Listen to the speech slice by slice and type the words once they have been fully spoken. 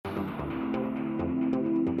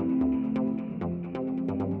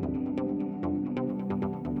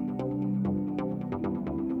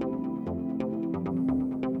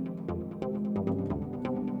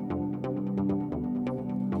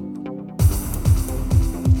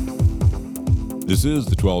This is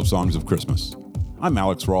the 12 Songs of Christmas. I'm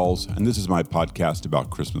Alex Rawls, and this is my podcast about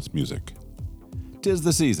Christmas music. 'Tis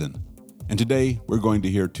the season, and today we're going to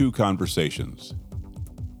hear two conversations.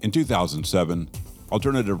 In 2007,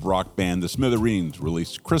 alternative rock band The Smithereens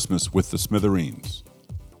released Christmas with the Smithereens.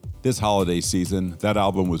 This holiday season, that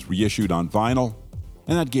album was reissued on vinyl,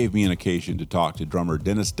 and that gave me an occasion to talk to drummer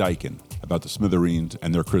Dennis Deichen about the Smithereens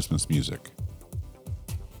and their Christmas music.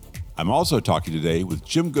 I'm also talking today with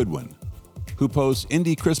Jim Goodwin, who posts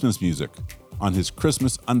indie Christmas music on his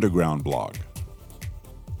Christmas Underground blog.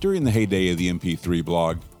 During the heyday of the MP3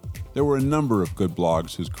 blog, there were a number of good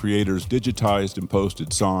blogs whose creators digitized and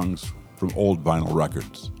posted songs from old vinyl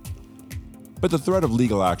records. But the threat of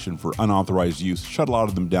legal action for unauthorized use shut a lot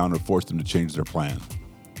of them down or forced them to change their plan.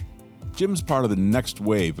 Jim's part of the next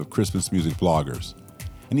wave of Christmas music bloggers,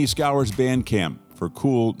 and he scours Bandcamp for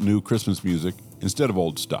cool new Christmas music instead of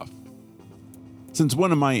old stuff. Since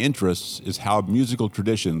one of my interests is how musical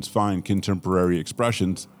traditions find contemporary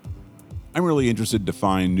expressions, I'm really interested to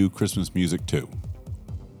find new Christmas music too.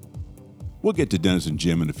 We'll get to Dennis and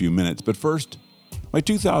Jim in a few minutes, but first, my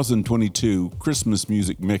 2022 Christmas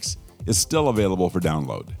music mix is still available for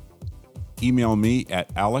download. Email me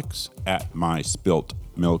at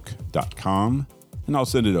alex@myspiltmilk.com and I'll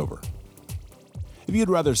send it over. If you'd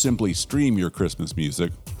rather simply stream your Christmas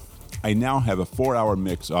music, I now have a 4-hour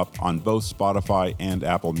mix up on both Spotify and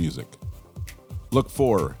Apple Music. Look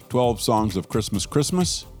for 12 Songs of Christmas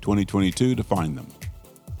 2022 to find them,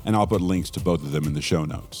 and I'll put links to both of them in the show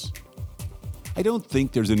notes. I don't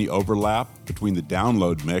think there's any overlap between the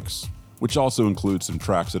download mix, which also includes some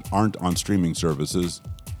tracks that aren't on streaming services,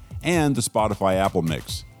 and the Spotify Apple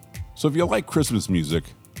mix. So if you like Christmas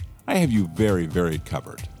music, I have you very, very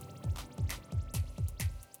covered.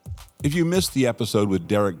 If you missed the episode with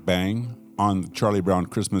Derek Bang on the Charlie Brown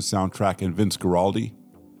Christmas soundtrack and Vince Guaraldi,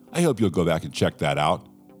 I hope you'll go back and check that out.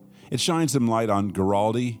 It shines some light on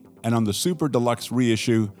Guaraldi and on the super deluxe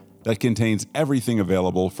reissue that contains everything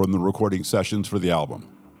available from the recording sessions for the album.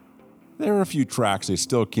 There are a few tracks I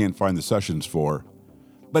still can't find the sessions for,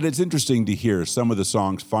 but it's interesting to hear some of the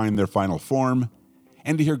songs find their final form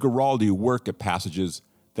and to hear Guaraldi work at passages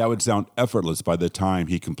that would sound effortless by the time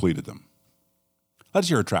he completed them. Let's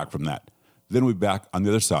hear a track from that. Then we'll be back on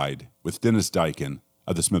the other side with Dennis Deichen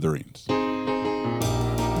of the Smithereens. Getting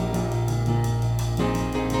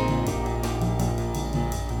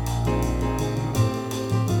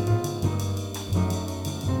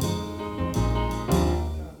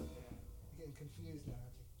confused now.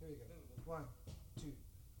 Here we go. 1, 2,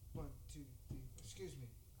 1, 2, 3. Excuse me.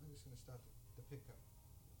 I'm just going to start the pickup.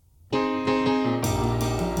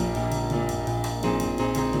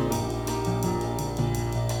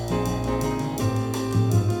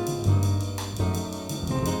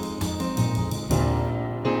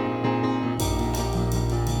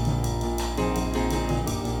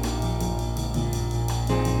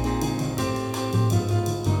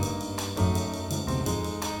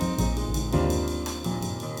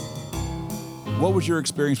 What was your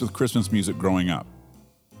experience with Christmas music growing up?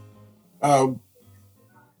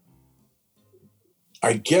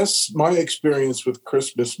 I guess my experience with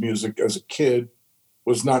Christmas music as a kid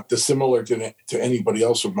was not dissimilar to anybody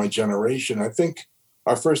else of my generation. I think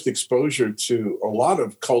our first exposure to a lot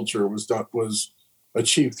of culture was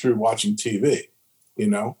achieved through watching TV,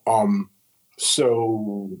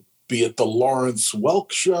 So be it the Lawrence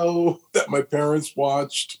Welk show that my parents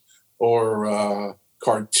watched or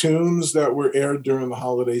cartoons that were aired during the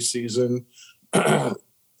holiday season, the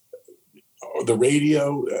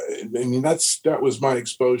radio. That was my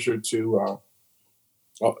exposure to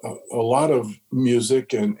a lot of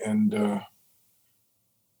music and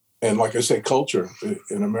like I say, culture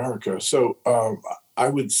in America. So I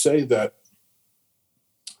would say that,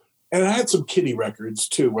 and I had some kiddie records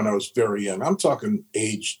too when I was very young. I'm talking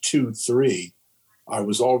age 2, 3. I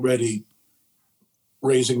was already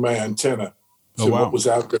raising my antenna to what was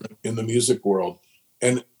out there in the music world.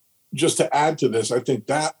 And just to add to this, I think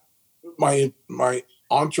that my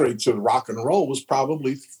entree to rock and roll was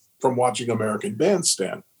probably from watching American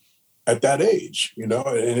Bandstand at that age, and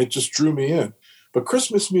it just drew me in. But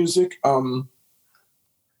Christmas music,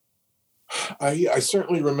 I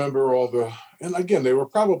certainly remember all the, and again, they were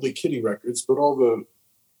probably kiddie records, but all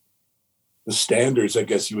the standards, I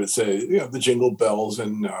guess you would say, the Jingle Bells,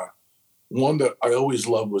 and one that I always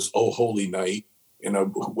loved was Oh Holy Night.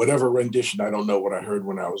 Whatever rendition, I don't know what I heard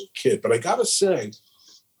when I was a kid. But I got to say,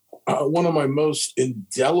 one of my most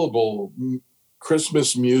indelible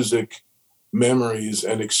Christmas music memories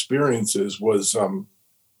and experiences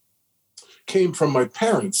came from my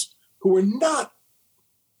parents, who were not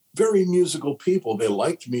very musical people. They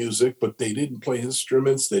liked music, but they didn't play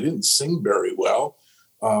instruments. They didn't sing very well.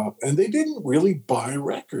 And they didn't really buy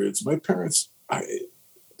records. My parents,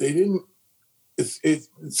 they didn't. It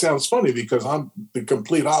sounds funny because I'm the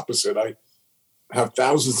complete opposite. I have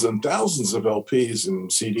thousands and thousands of LPs and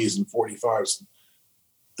CDs and 45s.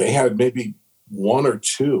 They had maybe one or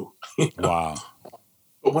two. Wow.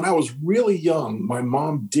 But when I was really young, my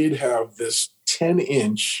mom did have this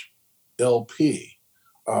 10-inch LP.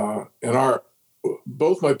 And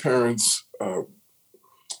both my parents,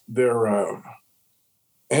 their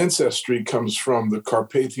ancestry comes from the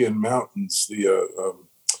Carpathian Mountains, the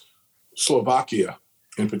Slovakia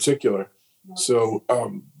in particular. So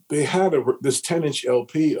they had this 10-inch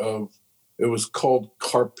LP it was called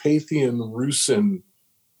Carpathian Rusin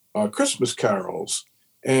Christmas Carols.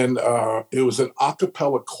 And it was an a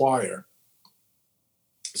cappella choir.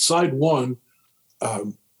 Side one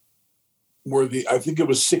I think it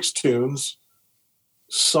was 6 tunes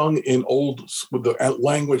sung in with the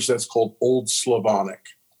language that's called Old Slavonic.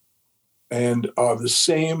 And the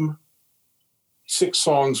same 6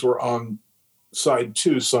 songs were on side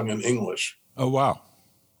 2 sung in English. Oh, wow.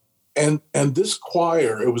 And this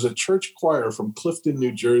choir, it was a church choir from Clifton,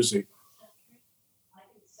 New Jersey.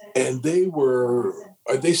 And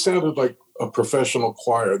they sounded like a professional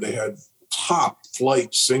choir. They had top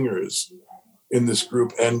flight singers in this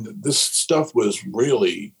group. And this stuff was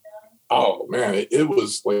really, oh man, it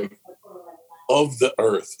was like of the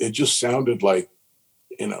earth. It just sounded like,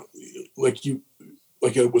 like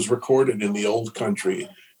it was recorded in the old country.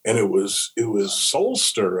 And it was soul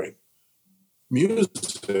stirring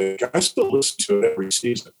music. I still listen to it every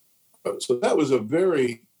season. So that was a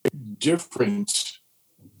very different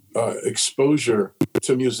exposure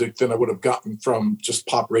to music than I would have gotten from just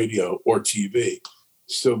pop radio or TV.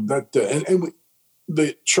 So that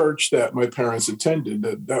the church that my parents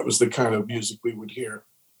attended, that was the kind of music we would hear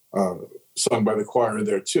sung by the choir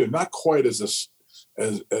there too. Not quite as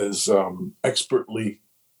expertly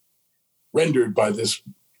rendered by this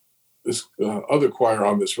other choir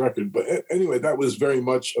on this record, but anyway, that was very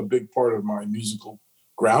much a big part of my musical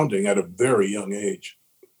grounding at a very young age.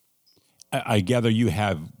 I gather you've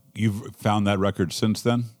found that record since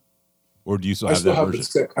then, or do you still have that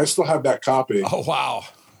version? I still have that copy. Oh, wow.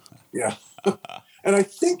 Yeah. And I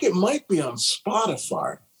think it might be on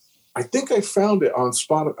Spotify. I think I found it on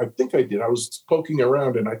Spotify. I think I did. I was poking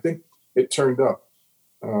around and I think it turned up.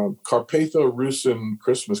 Carpatho-Rusin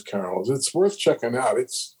Christmas Carols. It's worth checking out.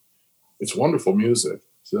 It's wonderful music.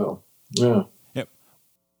 So, yeah. Yep.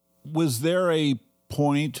 Was there a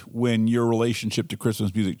point when your relationship to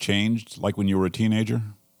Christmas music changed, like when you were a teenager?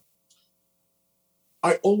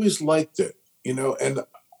 I always liked it, and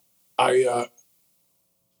I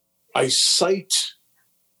cite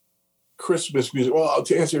Christmas music. Well,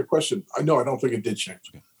 to answer your question, I don't think it did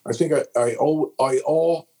change. Okay. I think I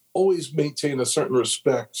always maintain a certain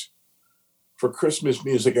respect for Christmas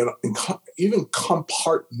music and even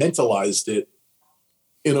compartmentalized it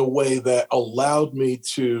in a way that allowed me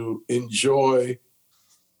to enjoy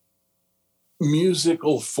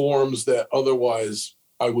musical forms that otherwise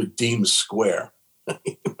I would deem square.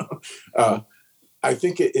 I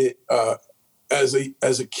think as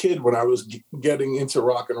a kid when I was getting into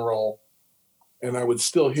rock and roll, and I would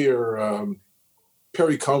still hear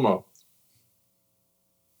Perry Como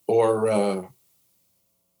or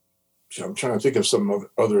I'm trying to think of some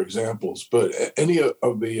other examples, but any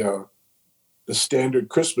of the standard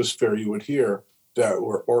Christmas fare you would hear that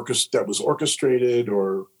was orchestrated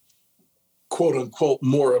or quote unquote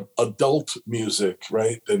more adult music,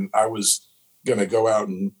 right? Than I was going to go out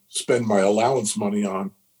and spend my allowance money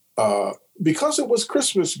on. Because it was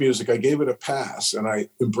Christmas music, I gave it a pass and I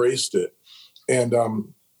embraced it. And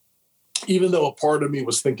even though a part of me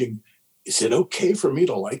was thinking, is it okay for me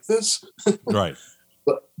to like this? Right.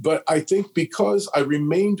 But I think because I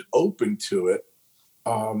remained open to it,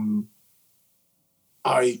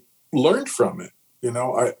 I learned from it.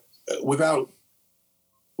 I without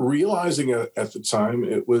realizing it at the time,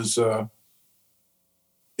 it was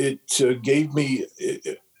it gave me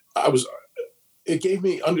it gave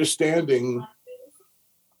me understanding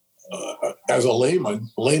as a layman,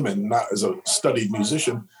 not as a studied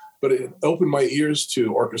musician, but it opened my ears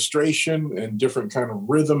to orchestration and different kind of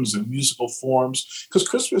rhythms and musical forms. Because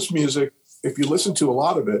Christmas music, if you listen to a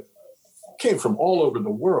lot of it, came from all over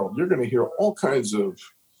the world. You're going to hear all kinds of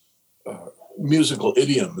musical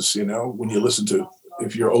idioms, when you listen to,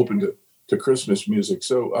 if you're open to Christmas music.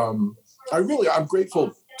 So I'm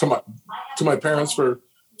grateful to my parents for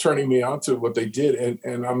turning me on to what they did.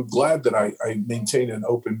 And I'm glad that I maintained an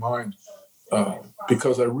open mind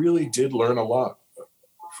because I really did learn a lot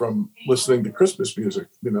from listening to Christmas music,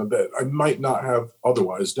 that I might not have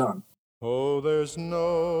otherwise done. Oh, there's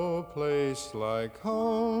no place like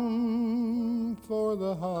home for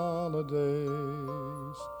the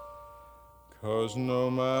holidays, 'cause no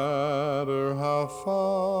matter how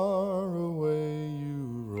far away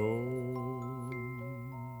you roam,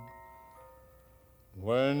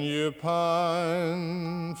 when you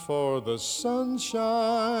pine for the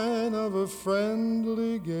sunshine of a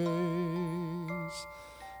friendly gaze,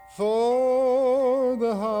 for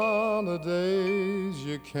the holidays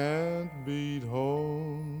you can't beat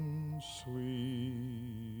home,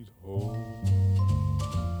 sweet home.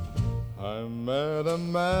 I met a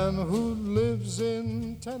man who lives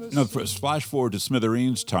in Tennessee. Now, flash forward to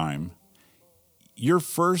Smithereens time. Your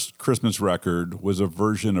first Christmas record was a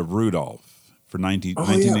version of Rudolph for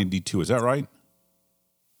 1982. Is that right?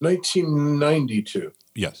 1992.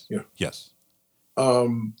 Yes. Yeah. Yes.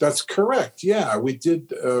 That's correct. Yeah, we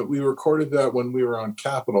did. We recorded that when we were on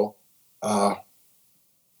Capitol. At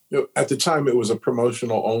the time, it was a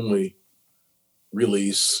promotional only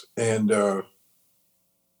release, and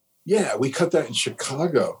we cut that in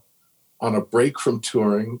Chicago on a break from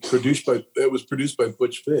touring. It was produced by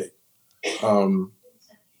Butch Vig. And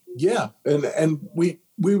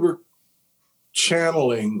we were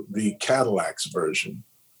channeling the Cadillacs version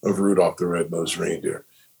of Rudolph the Red-Nosed Reindeer.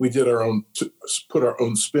 We did put our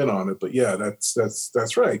own spin on it, but yeah, that's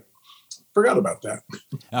right. Forgot about that.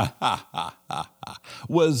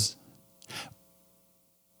 Was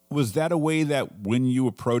that a way that when you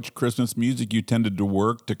approach Christmas music, you tended to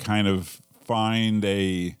work to kind of find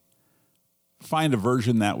a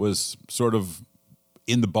version that was sort of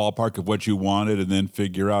in the ballpark of what you wanted, and then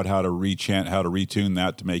figure out how to retune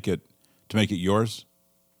that to make it yours?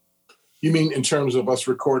 You mean in terms of us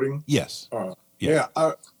recording? Yes. Yeah,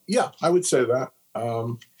 I would say that.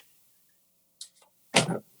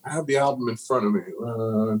 I have the album in front of me.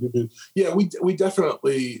 We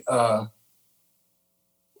definitely.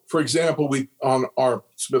 For example, we on our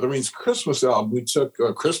Smithereens Christmas album, we took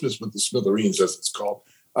Christmas with the Smithereens, as it's called.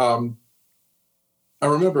 I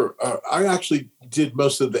remember I actually did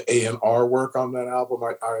most of the A&R work on that album.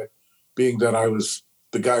 I being that I was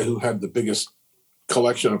the guy who had the biggest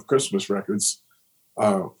collection of Christmas records.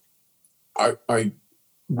 I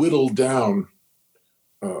whittled down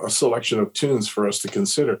a selection of tunes for us to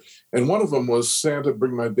consider. And one of them was Santa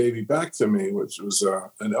Bring My Baby Back to Me, which was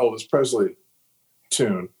an Elvis Presley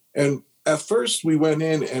tune. And at first we went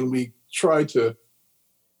in and we tried to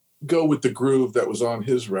go with the groove that was on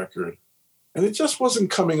his record. And it just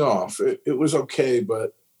wasn't coming off. It was okay,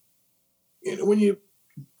 but when you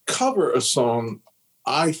cover a song,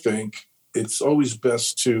 I think it's always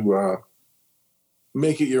best to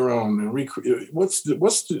make it your own and recreate. What's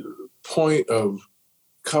the point of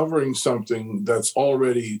covering something that's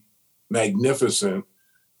already magnificent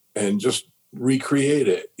and just recreate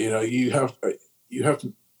it? You have to.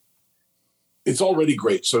 It's already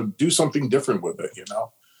great, so do something different with it.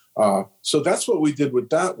 So that's what we did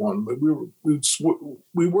with that one. But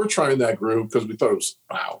we were trying that groove because we thought it was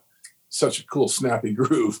such a cool snappy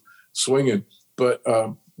groove swinging, but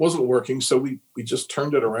wasn't working. So we just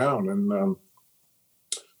turned it around, and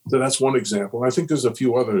so that's one example. And I think there's a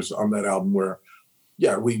few others on that album where,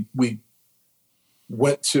 we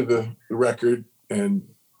went to the record and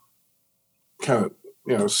kind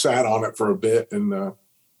of sat on it for a bit and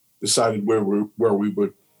decided where we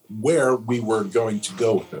were going to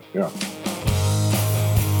go with it. Yeah.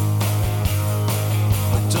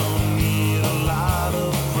 I don't need a lot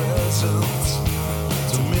of presents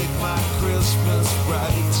to make my Christmas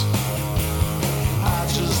bright. I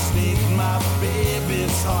just need my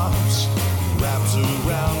baby's arms wrapped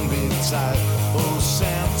around me tight. Oh,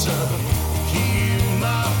 Santa, hear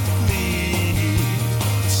my plea.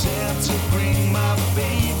 Santa, bring my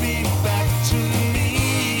baby back to me.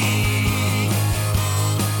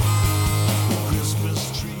 The Christmas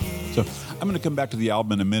tree. So I'm going to come back to the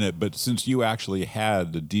album in a minute, but since you actually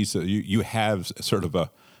had a decent, you have sort of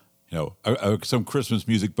some Christmas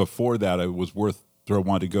music before that, it was worth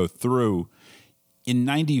wanting to go through. In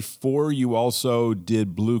 94, you also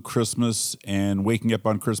did Blue Christmas and Waking Up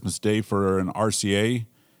on Christmas Day for an RCA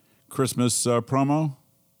Christmas promo.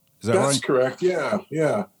 Is that right? That's correct. Yeah.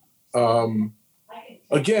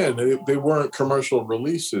 Again, they weren't commercial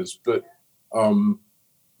releases, but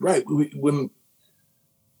right. When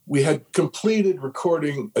we had completed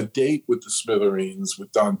recording A Date with the Smithereens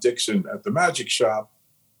with Don Dixon at the Magic Shop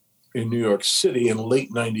in New York City in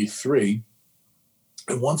late 93.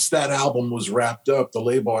 And once that album was wrapped up, the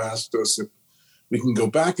label asked us if we can go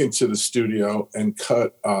back into the studio and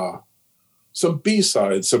cut some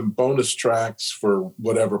B-sides, some bonus tracks for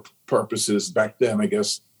whatever purposes. Back then, I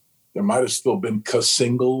guess there might have still been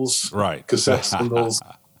singles, Right. cassette singles.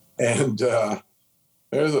 And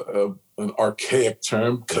there's an archaic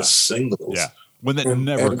term, singles. Yeah. One that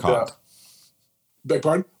never caught. Beg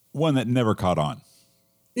pardon? One that never caught on.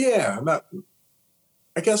 Yeah,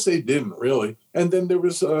 I guess they didn't really. And then there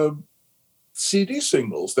was CD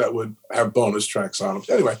singles that would have bonus tracks on them.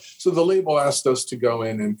 Anyway, so the label asked us to go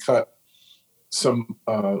in and cut some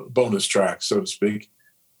bonus tracks, so to speak,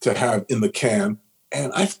 to have in the can.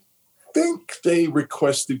 And I think they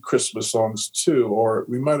requested Christmas songs too, or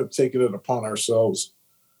we might have taken it upon ourselves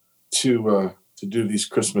to do these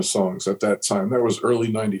Christmas songs at that time. That was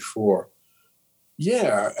early '94.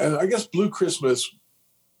 Yeah, and I guess Blue Christmas,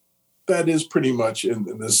 that is pretty much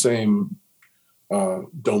in the same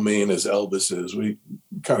domain as Elvis's. We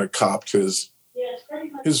kind of copped his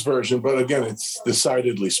version, but again, it's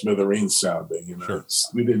decidedly Smithereens sounding. You know, Sure.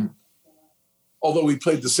 We didn't. Although we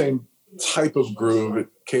played the same type of groove, it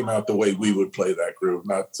came out the way we would play that groove,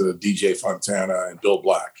 not DJ Fontana and Bill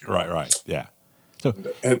Black. Right. Yeah. So,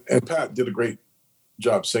 And Pat did a great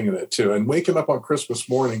job singing it too. And Waking Up on Christmas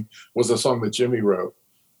Morning was a song that Jimmy wrote,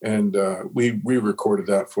 and we recorded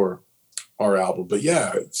that for our album. But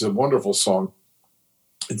yeah, it's a wonderful song.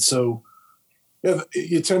 And so, yeah,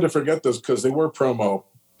 you tend to forget those because they were promo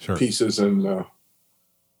sure. pieces. And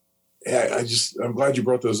I'm glad you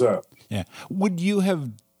brought those up. Yeah. Would you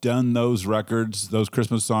have done those records, those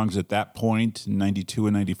Christmas songs at that point in 92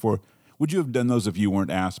 and 94? Would you have done those if you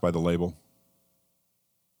weren't asked by the label?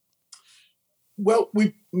 Well,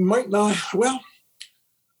 we might not. Well,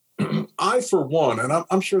 I, for one, and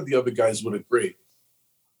I'm sure the other guys would agree,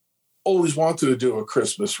 always wanted to do a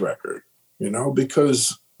Christmas record, you know,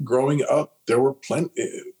 because growing up, there were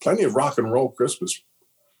plenty of rock and roll Christmas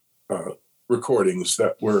recordings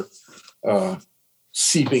that were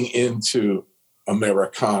seeping into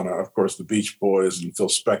Americana. Of course, the Beach Boys and Phil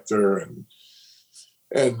Spector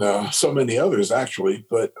and so many others, actually.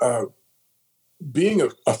 But being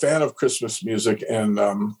a fan of Christmas music and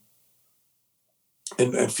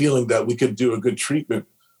feeling that we could do a good treatment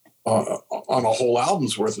on a whole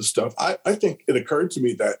album's worth of stuff, I think it occurred to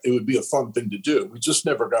me that it would be a fun thing to do. We just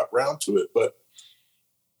never got around to it. But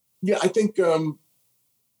yeah, I think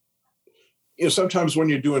sometimes when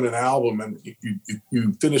you're doing an album and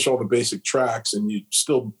you finish all the basic tracks and you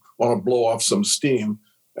still want to blow off some steam,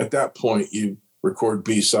 at that point you record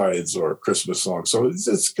B-sides or Christmas songs. So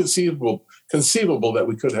it's conceivable that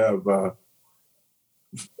we could have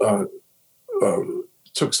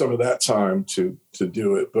took some of that time to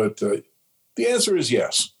do it. But the answer is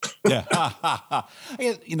yes. Yeah.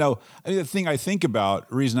 The thing I think about,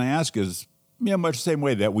 the reason I ask is, much the same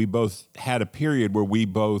way that we both had a period where we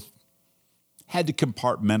both had to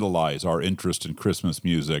compartmentalize our interest in Christmas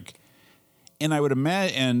music. And I would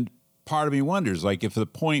imagine, and part of me wonders, like if the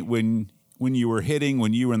point when you were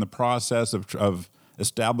in the process of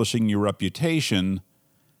establishing your reputation,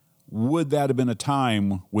 would that have been a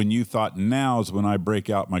time when you thought, now's when I break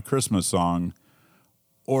out my Christmas song?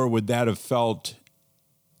 Or would that have felt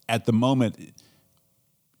at the moment,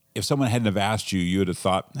 if someone hadn't have asked you, you would have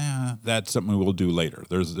thought, that's something we'll do later.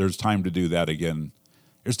 There's time to do that again.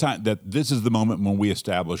 There's time that this is the moment when we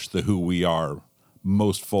establish who we are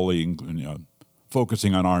most fully,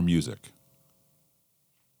 focusing on our music.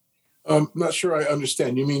 I'm not sure I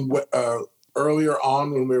understand. You mean what, earlier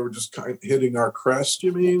on when we were just kind of hitting our crest?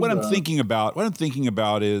 You mean? What I'm thinking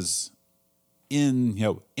about is in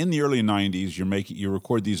the early '90s, you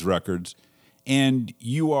record these records, and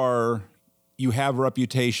you have a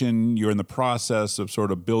reputation. You're in the process of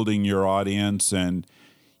sort of building your audience, and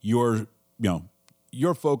you're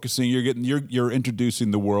focusing. You're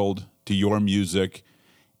introducing the world to your music.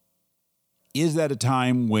 Is that a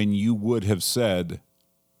time when you would have said,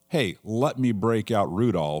 "Hey, let me break out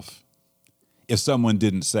Rudolph"? If someone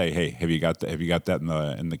didn't say, "Hey, have you got that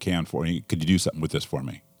in the can for me? Could you do something with this for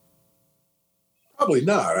me?" Probably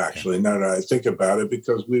not, actually, now that I think about it,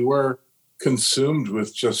 because we were consumed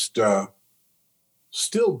with just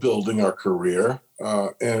still building our career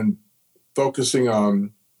and focusing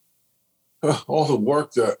on all the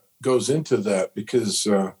work that goes into that. Because,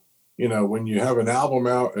 when you have an album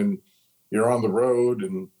out and you're on the road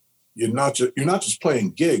and you're not just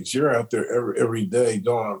playing gigs, you're out there every day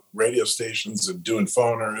doing radio stations and doing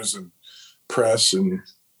phoners and press. And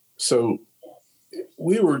so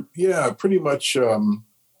we were, pretty much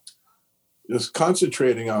just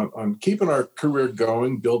concentrating on keeping our career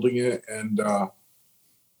going, building it, and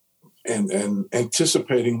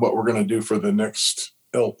anticipating what we're going to do for the next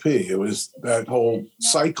LP. It was that whole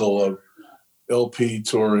cycle of LP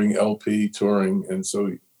touring. And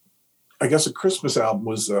so I guess a Christmas album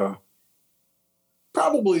was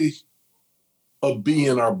probably a bee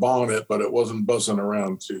in our bonnet, but it wasn't buzzing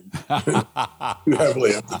around too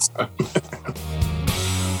heavily at the time.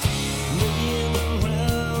 Laying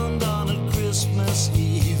around on a Christmas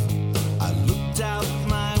Eve, I looked out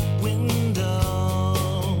my window.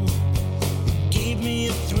 It gave me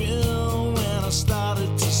a thrill when I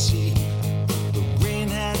started to see the rain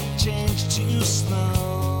had changed to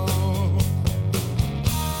snow.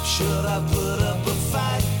 Should I put up a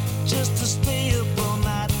fight just to stay up all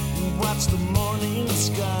night and watch the morning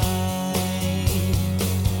sky?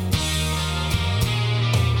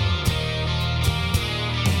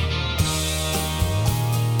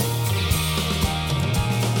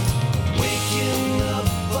 Waking up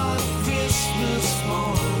on Christmas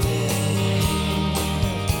morning.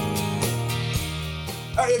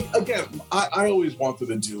 I always wanted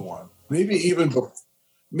to do one. Maybe even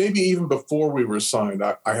before we were signed,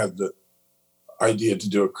 I had the idea to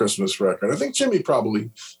do a Christmas record. I think Jimmy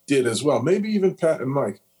probably did as well. Maybe even Pat and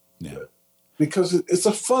Mike. Yeah. Because it's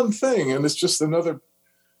a fun thing, and it's just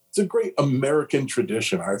it's a great American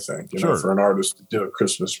tradition, I think, Sure. for an artist to do a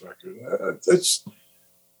Christmas record. It's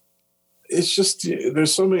just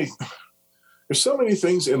there's so many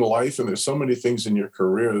things in life, and there's so many things in your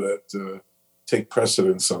career that take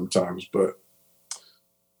precedence sometimes. But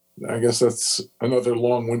I guess that's another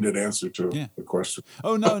long-winded answer to the question.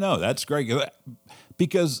 Oh, no, that's great.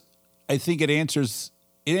 Because I think it answers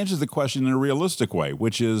the question in a realistic way,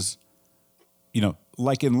 which is,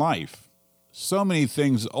 like in life, so many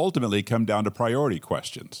things ultimately come down to priority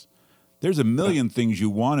questions. There's a million things you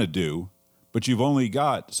want to do, but you've only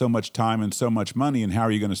got so much time and so much money, and how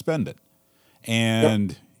are you going to spend it?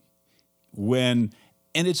 And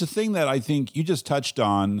and it's a thing that I think you just touched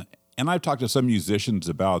on, and I've talked to some musicians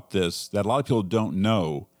about this, that a lot of people don't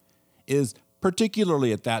know, is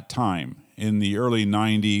particularly at that time in the early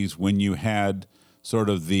 90s when you had sort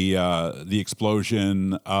of the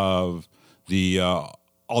explosion of the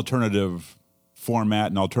alternative format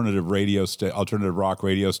and alternative rock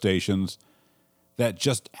radio stations, that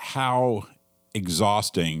just how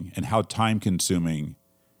exhausting and how time consuming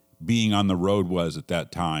being on the road was at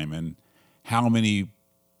that time, and how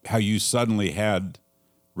you suddenly had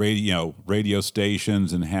radio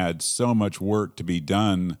stations and had so much work to be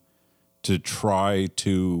done to try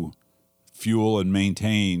to fuel and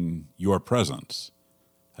maintain your presence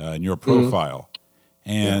and your profile.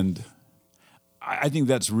 And I think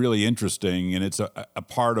that's really interesting, and it's a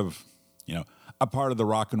part of the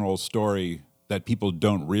rock and roll story that people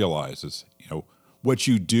don't realize is what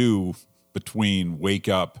you do between wake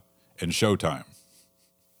up and showtime.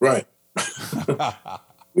 Right.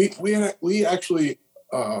 we actually,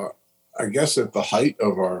 I guess at the height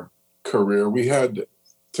of our career, we had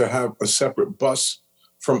to have a separate bus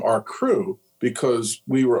from our crew because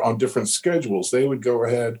we were on different schedules. They would go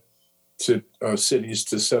ahead to cities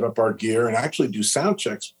to set up our gear and actually do sound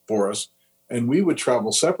checks for us. And we would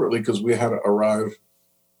travel separately because we had to arrive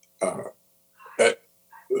at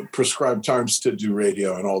prescribed times to do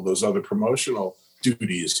radio and all those other promotional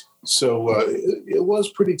duties. So it was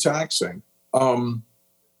pretty taxing. Now,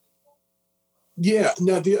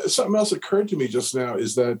 something else occurred to me just now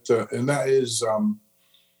is that, and that is,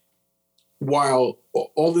 while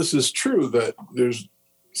all this is true, that there's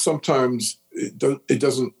sometimes it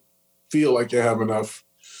doesn't feel like you have enough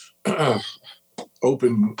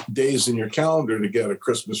open days in your calendar to get a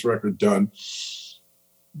Christmas record done.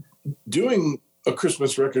 Doing a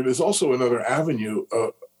Christmas record is also another avenue, a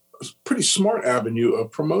pretty smart avenue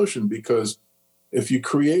of promotion, because if you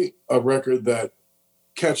create a record that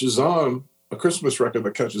catches on, a Christmas record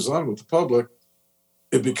that catches on with the public,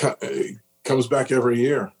 it comes back every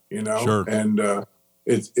year, Sure. And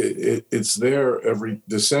it's there every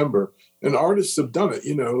December. And artists have done it,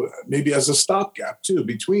 maybe as a stopgap too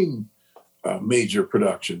between major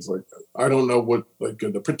productions. Like, I don't know what,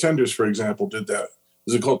 the Pretenders, for example, did that.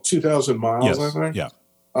 Is it called 2,000 Miles? Yes. I think. Yeah.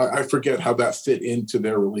 I forget how that fit into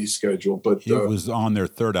their release schedule, but It was on their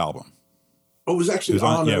third album. it was actually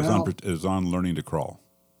on. It was on Learning to Crawl.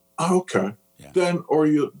 Oh, okay. Yeah. Then, or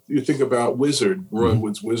you think about Wizard, Roy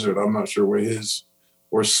Wood's Wizard. I'm not sure where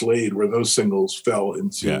or Slade, where those singles fell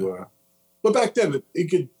into. Yeah. But back then, it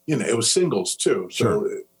could, it was singles too. So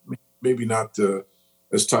maybe not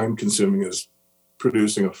as time consuming as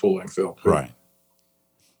producing a full length LP. Right.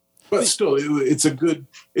 But still, it's a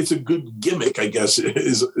good gimmick, I guess,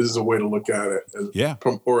 is a way to look at it. Yeah.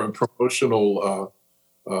 Or a promotional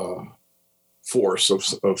force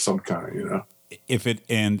of some kind, If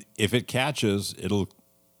If it catches, it'll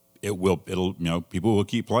people will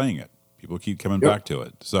keep playing it. People keep coming Yep. back to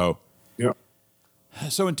it. So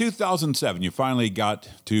in 2007, you finally got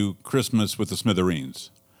to Christmas with the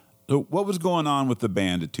Smithereens. So what was going on with the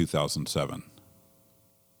band in 2007?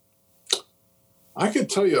 I could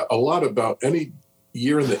tell you a lot about any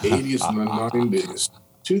year in the 80s and the 90s.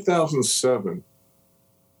 2007.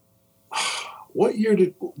 What year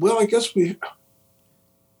did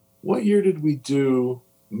we do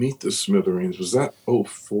Meet the Smithereens? Was that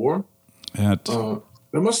 04?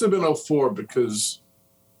 It must have been 04 because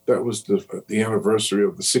that was the anniversary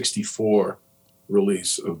of the 64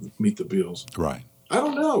 release of Meet the Beatles. Right. I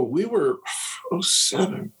don't know. We were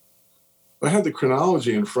 07. I had the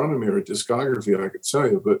chronology in front of me, or discography, I could tell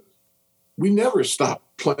you, but we never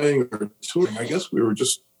stopped playing or touring. I guess we were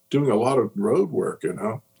just doing a lot of road work, you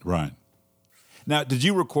know? Right. Now, did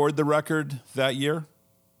you record the record that year?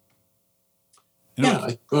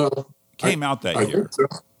 Yeah. Came out that year. So.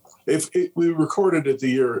 We recorded it the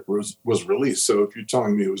year it was released. So if you're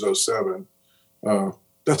telling me it was 07,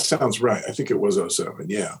 that sounds right. I think it was 07.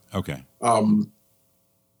 Yeah. Okay.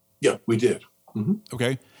 Yeah, we did. Mm-hmm.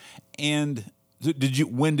 Okay. And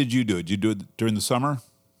when did you do it? Did you do it during the summer?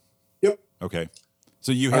 Yep. Okay.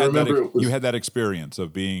 So you had that experience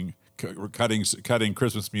of being cutting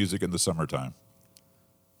Christmas music in the summertime.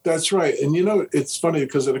 That's right. And it's funny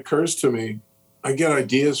because it occurs to me, I get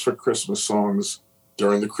ideas for Christmas songs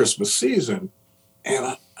during the Christmas season,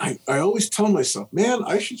 and I always tell myself, man,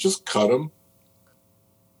 I should just cut them.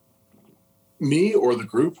 Me or the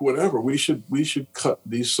group, whatever, we should cut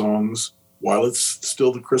these songs while it's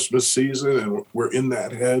still the Christmas season and we're in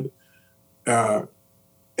that head.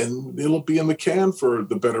 And it'll be in the can for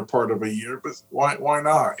the better part of a year, but why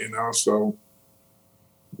not? So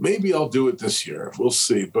maybe I'll do it this year. We'll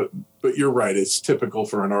see. But you're right. It's typical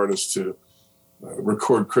for an artist to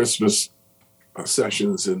record Christmas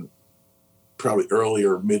sessions in probably early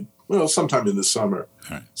or sometime in the summer.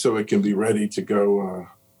 Right. So it can be ready to go,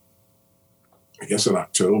 I guess in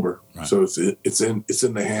October. Right. So it's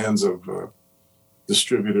in the hands of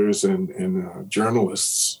distributors and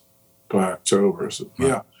journalists by October. So right.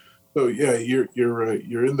 Yeah. So yeah,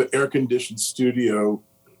 you're in the air conditioned studio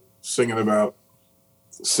singing about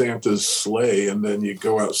Santa's sleigh, and then you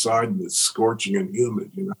go outside and it's scorching and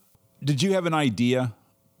humid. Did you have an idea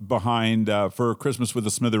behind for Christmas with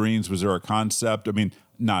the Smithereens? Was there a concept? I mean,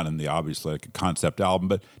 not in the obviously like a concept album,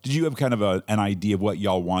 but did you have kind of an idea of what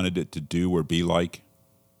y'all wanted it to do or be like?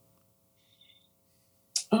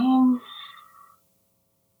 I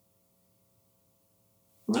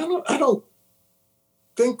don't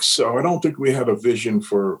think so. I don't think we had a vision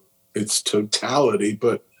for its totality,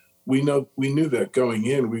 but we knew that going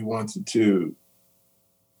in, we wanted to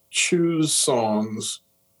choose songs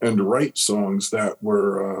and write songs that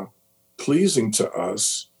were pleasing to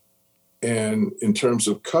us. And in terms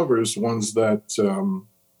of covers, ones that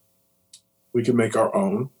we can make our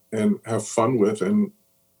own and have fun with and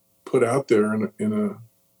put out there in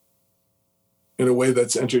a way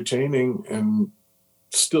that's entertaining and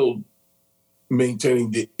still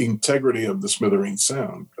maintaining the integrity of the Smithereens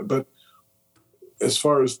sound. But as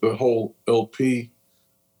far as the whole LP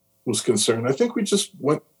was concerned, I think we just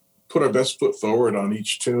put our best foot forward on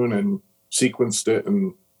each tune and sequenced it,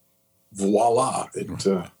 and voila,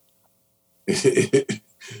 it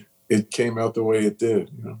came out the way it did.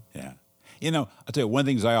 Yeah. I'll tell you, one of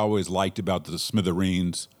the things I always liked about the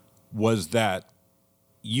Smithereens was that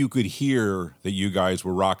you could hear that you guys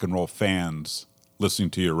were rock and roll fans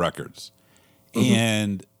listening to your records. Mm-hmm.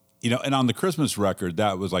 And, and on the Christmas record,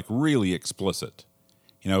 that was like really explicit.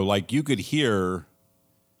 Like you could hear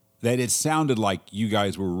that it sounded like you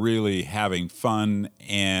guys were really having fun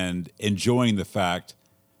and enjoying the fact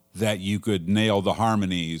that you could nail the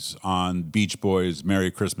harmonies on Beach Boys'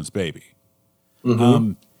 Merry Christmas Baby.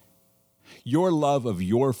 Mm-hmm. Your love of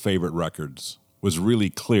your favorite records was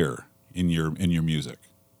really clear in your music.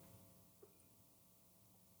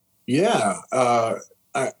 Yeah,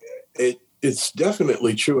 it's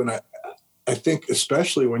definitely true. And I think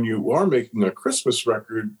especially when you are making a Christmas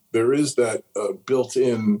record, there is that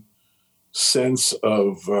built-in sense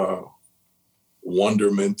of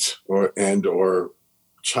wonderment or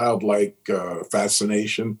childlike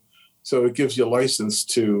fascination. So it gives you license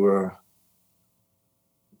to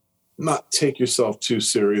not take yourself too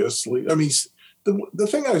seriously. I mean, the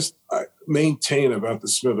thing I maintain about the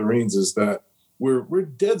Smithereens is that we're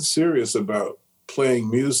dead serious about playing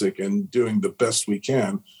music and doing the best we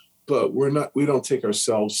can, but we don't take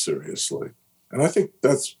ourselves seriously. And I think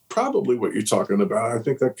that's probably what you're talking about. I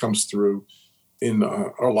think that comes through in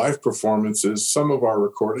our live performances, some of our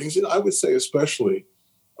recordings, and I would say especially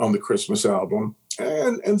on the Christmas album,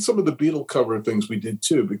 and some of the Beatle cover things we did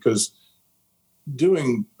too, because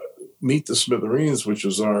doing Meet the Smithereens, which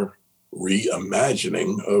was our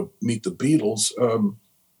reimagining of Meet the Beatles,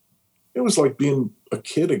 it was like being a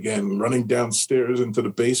kid again, running downstairs into the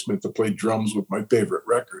basement to play drums with my favorite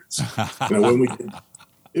records. When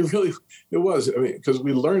it was. I mean, because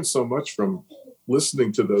we learned so much from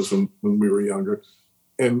listening to those when we were younger.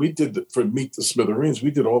 And we did, for Meet the Smithereens,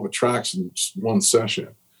 we did all the tracks in just one session.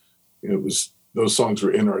 Those songs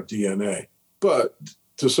were in our DNA. But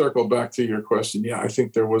to circle back to your question, yeah, I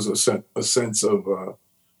think there was a sense of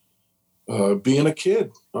being a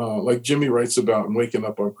kid, like Jimmy writes about and waking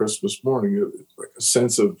up on Christmas morning, like a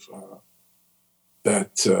sense of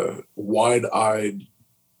that wide-eyed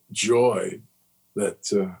joy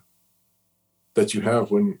that you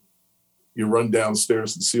have when you run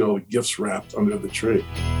downstairs and see all the gifts wrapped under the tree.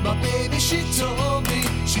 My baby, she told me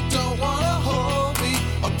she don't want to hold me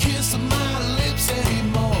or kiss my lips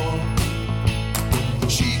anymore.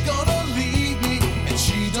 She gonna leave me and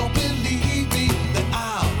she don't believe me that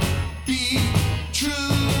I'll be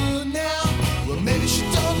true now. Well, maybe she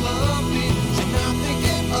don't love me, she's not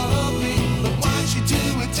thinking of me, but why'd she do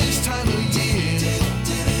it this time of year?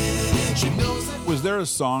 She knows that. Was there a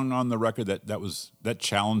song on the record that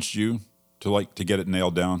challenged you to get it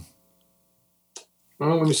nailed down?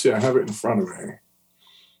 Well, let me see. I have it in front of me.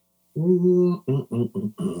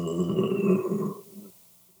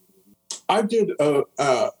 I did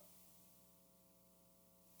a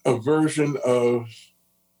version of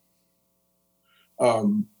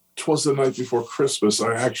 "'Twas the Night Before Christmas."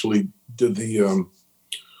 I actually did the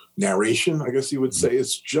narration, I guess you would say.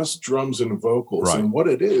 It's just drums and vocals. Right. And what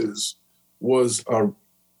it is was our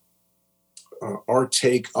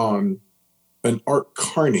take on an Art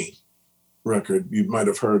Carney record. You might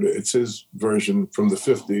have heard it. It's his version from the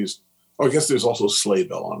 50s. Oh, I guess there's also Sleigh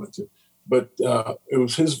Bell on it too. But it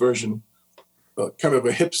was his version, kind of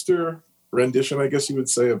a hipster rendition, I guess you would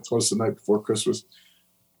say, of "'Twas the Night Before Christmas."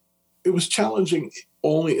 It was challenging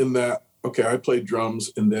only in that, okay, I played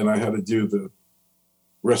drums and then I had to do the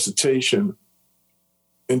recitation.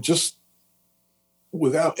 And just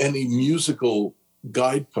without any musical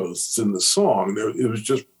guideposts in the song, it was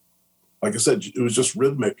just, like I said, it was just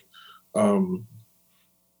rhythmic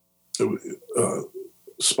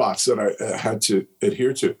spots that I had to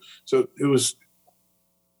adhere to. So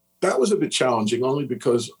that was a bit challenging, only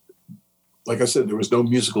because, like I said, there was no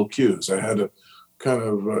musical cues. I had to kind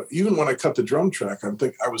of, even when I cut the drum track,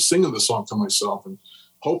 I was singing the song to myself and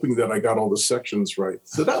hoping that I got all the sections right.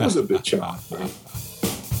 So that was a bit challenging.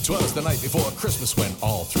 'Twas the night before Christmas when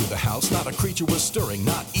all through the house not a creature was stirring,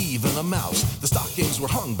 not even a mouse. The stockings were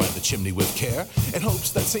hung by the chimney with care in hopes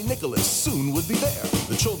that St. Nicholas soon would be there.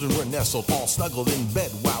 The children were nestled all snuggled in bed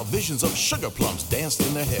while visions of sugar plums danced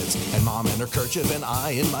in their heads. And Mom in her kerchief and I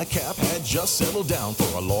in my cap had just settled down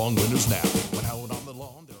for a long winter's nap. When out on the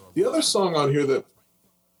lawn, the other song on here that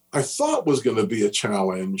I thought was going to be a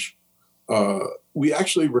challenge, we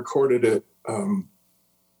actually recorded it.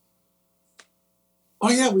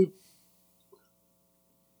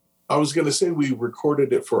 I was going to say we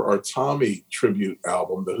recorded it for our Tommy tribute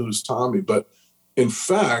album, The Who's Tommy, but in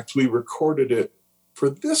fact, we recorded it for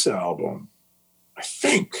this album, I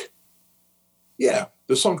think. Yeah,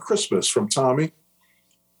 the song Christmas from Tommy. I'm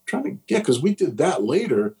trying to get, because we did that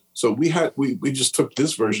later. So we just took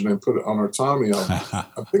this version and put it on our Tommy album.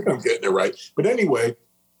 I think I'm getting it right. But anyway,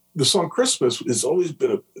 the song Christmas has always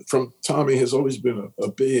been from Tommy has always been a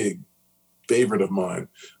big favorite of mine,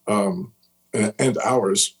 and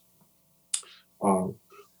ours.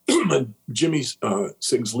 Jimmy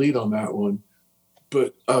sings lead on that one,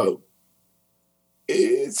 but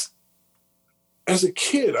it's, as a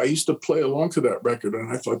kid, I used to play along to that record,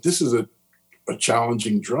 and I thought this is a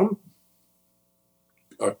challenging drum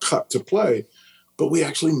cut to play, but we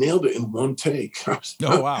actually nailed it in one take.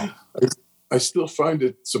 Oh, wow. I still find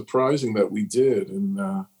it surprising that we did, and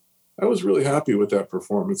I was really happy with that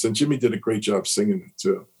performance, and Jimmy did a great job singing it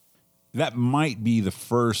too. That might be the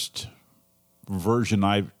first version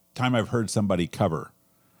time I've heard somebody cover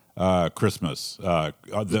Christmas on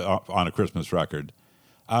a Christmas record.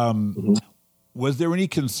 Was there any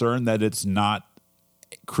concern that it's not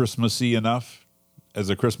Christmassy enough as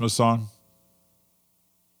a Christmas song?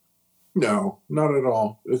 No, not at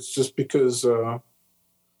all. It's just because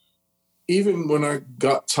even when I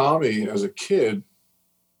got Tommy as a kid,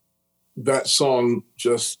 that song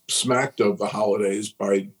just smacked of the holidays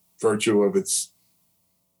by virtue of its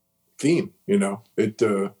theme. You know,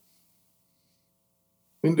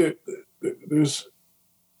 there's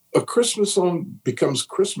a Christmas song becomes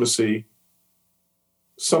Christmassy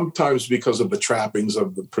sometimes because of the trappings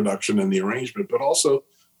of the production and the arrangement, but also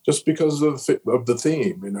just because of the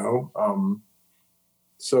theme, you know.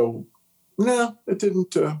 So no, it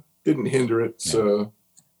didn't hinder it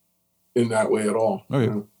in that way at all. Okay. You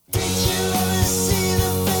know. Did you ever see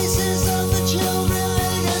the faces of the children?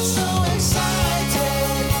 They get so excited.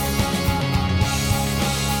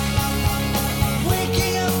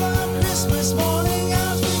 Waking up on Christmas morning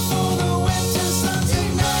hours before the winter sun's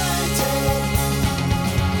ignited.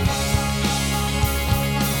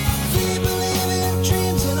 They believe in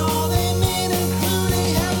dreams and all they mean,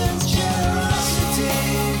 including heaven's generosity.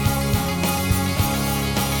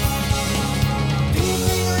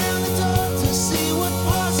 Peeping around the door to see what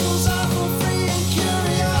parcels are for free and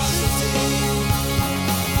curiosity.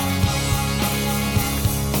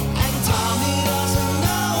 And Tommy doesn't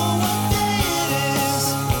know what day it is.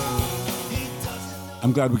 He doesn't know.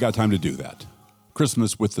 I'm glad we got time to do that.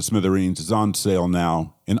 Christmas with the Smithereens is on sale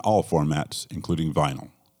now in all formats, including vinyl.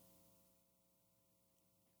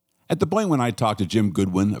 At the point when I talked to Jim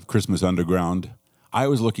Goodwin of Christmas Underground, I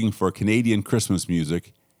was looking for Canadian Christmas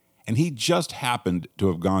music, and he just happened to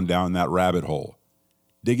have gone down that rabbit hole,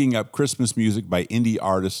 digging up Christmas music by indie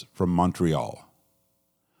artists from Montreal.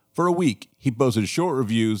 For a week, he posted short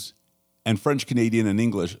reviews and French, Canadian, and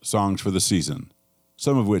English songs for the season,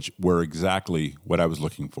 some of which were exactly what I was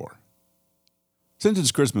looking for. Since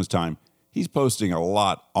it's Christmas time, he's posting a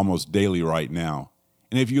lot almost daily right now,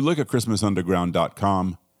 and if you look at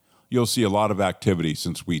ChristmasUnderground.com, you'll see a lot of activity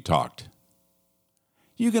since we talked.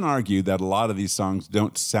 You can argue that a lot of these songs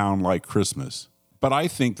don't sound like Christmas, but I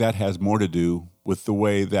think that has more to do with the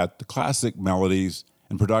way that the classic melodies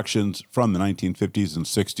and productions from the 1950s and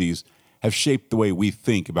 60s have shaped the way we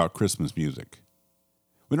think about Christmas music.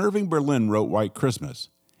 When Irving Berlin wrote White Christmas,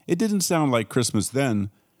 it didn't sound like Christmas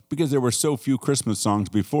then because there were so few Christmas songs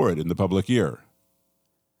before it in the public ear.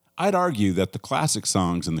 I'd argue that the classic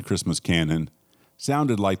songs in the Christmas canon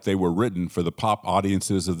sounded like they were written for the pop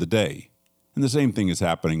audiences of the day, and the same thing is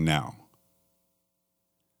happening now.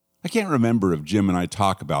 I can't remember if Jim and I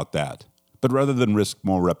talk about that, but rather than risk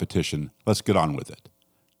more repetition, let's get on with it.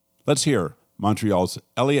 Let's hear Montreal's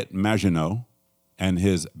Elliot Maginot and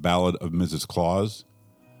his Ballad of Mrs. Claus.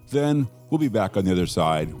 Then we'll be back on the other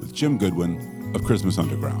side with Jim Goodwin of Christmas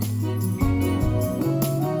Underground.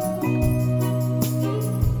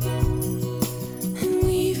 And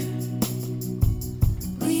we've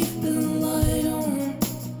been lied on.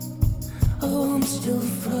 Oh, I'm still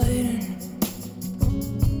frightened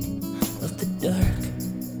of the dark.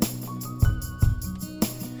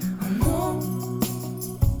 I know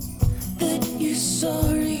that you're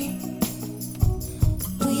sorry.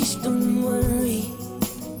 Please don't worry.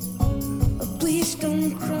 Please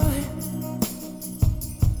don't cry.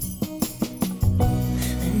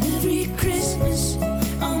 And every Christmas,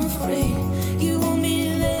 I'm afraid you won't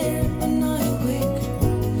be there when I awake.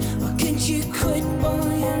 Why can't you quit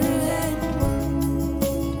while you're ahead?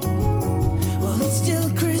 Well, it's still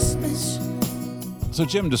Christmas. So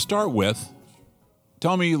Jim, to start with,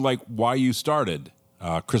 tell me why you started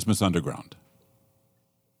Christmas Underground.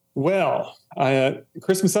 Well,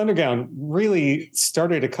 Christmas Underground really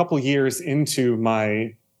started a couple years into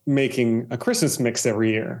my making a Christmas mix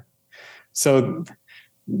every year. So,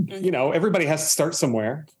 everybody has to start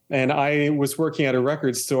somewhere. And I was working at a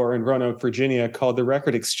record store in Roanoke, Virginia called the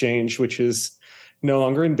Record Exchange, which is no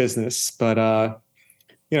longer in business. But,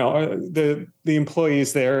 the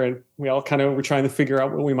employees there, and we all kind of were trying to figure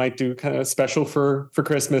out what we might do kind of special for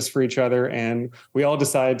Christmas for each other. And we all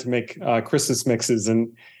decided to make Christmas mixes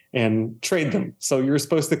and trade them. So you were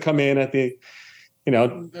supposed to come in at the,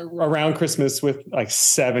 around Christmas with like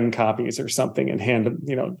 7 copies or something and hand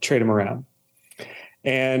them, trade them around.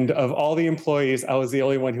 And of all the employees, I was the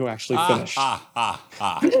only one who actually finished.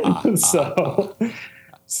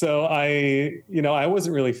 So I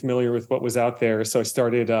wasn't really familiar with what was out there. So I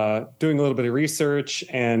started doing a little bit of research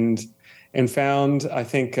and found, I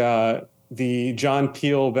think, the John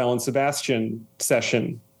Peel, Bell and Sebastian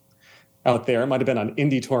session out there. It might have been on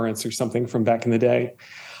Indie Torrents or something from back in the day.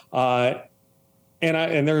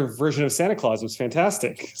 And their version of Santa Claus was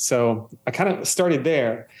fantastic. So I kind of started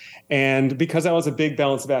there. And because I was a big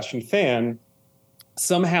Bell and Sebastian fan,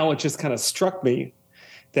 somehow it just kind of struck me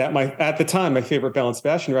that at the time, my favorite Bell and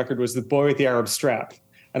Sebastian record was The Boy with the Arab Strap.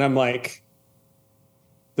 And I'm like,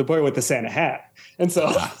 the boy with the Santa hat. And so,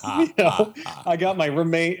 I got my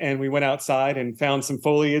roommate and we went outside and found some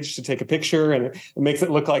foliage to take a picture, and it makes it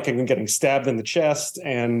look like I'm getting stabbed in the chest.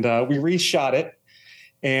 And we reshot it.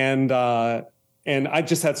 And I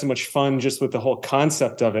just had so much fun just with the whole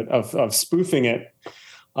concept of it, of spoofing it,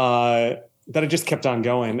 that I just kept on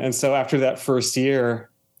going. And so after that first year,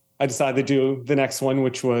 I decided to do the next one,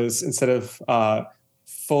 which was instead of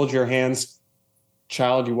Fold Your Hands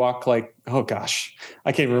child, you walk like, oh gosh,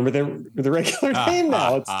 I can't remember the regular name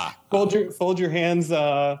now. It's fold your hands.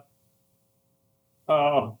 Oh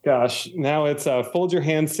gosh, now it's fold your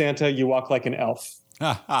hands, Santa, you walk like an elf.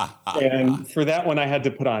 And for that one, I had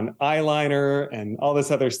to put on eyeliner and all this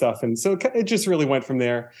other stuff. And so it just really went from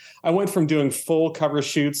there. I went from doing full cover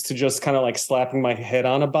shoots to just kind of like slapping my head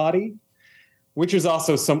on a body, which is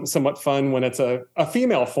also somewhat fun when it's a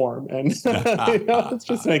female form. And it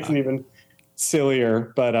just makes it even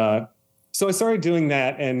sillier. But so I started doing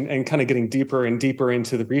that and kind of getting deeper and deeper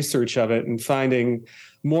into the research of it and finding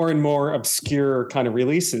more and more obscure kind of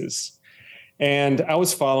releases. And I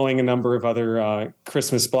was following a number of other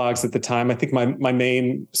Christmas blogs at the time. I think my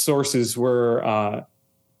main sources were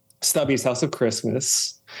Stubby's House of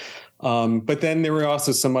Christmas. But then there were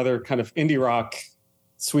also some other kind of indie rock,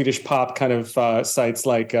 Swedish pop kind of sites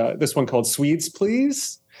like this one called Swedes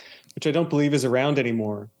Please, which I don't believe is around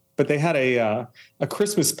anymore. But they had a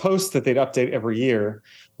Christmas post that they'd update every year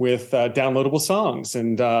with downloadable songs.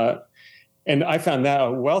 And I found that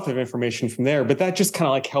a wealth of information from there, but that just kind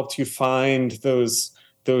of like helped you find those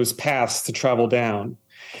paths to travel down.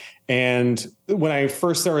 And when I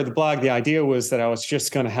first started the blog, the idea was that I was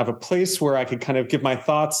just going to have a place where I could kind of give my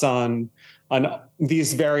thoughts on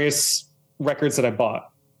these various records that I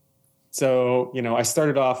bought. So, I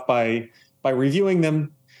started off by reviewing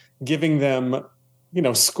them, giving them,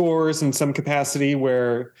 scores in some capacity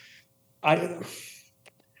where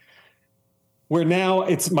now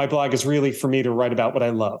my blog is really for me to write about what I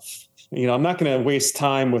love. I'm not going to waste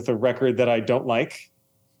time with a record that I don't like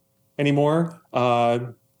anymore,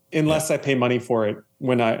 unless I pay money for it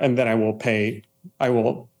and then I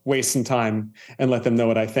will waste some time and let them know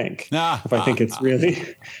what I think. If I think it's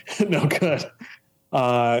really no good.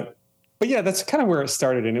 But yeah, that's kind of where it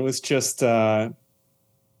started. And it was just,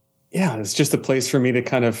 it's just a place for me to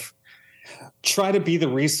kind of try to be the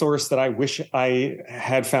resource that I wish I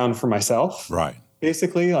had found for myself. Right.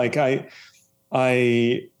 Basically, like the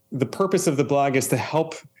purpose of the blog is to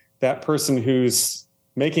help that person who's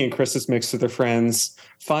making a Christmas mix with their friends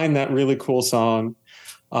find that really cool song.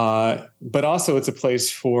 But also it's a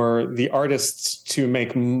place for the artists to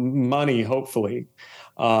make money, hopefully.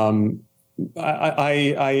 I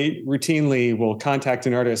routinely will contact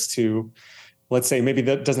an artist who, let's say, maybe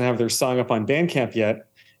that doesn't have their song up on Bandcamp yet,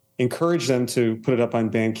 encourage them to put it up on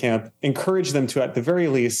Bandcamp, encourage them to, at the very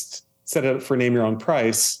least, set it up for name your own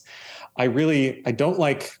price. I don't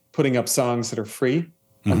like putting up songs that are free.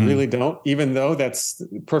 Mm-hmm. I really don't, even though that's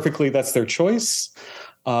their choice.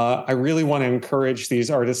 I really want to encourage these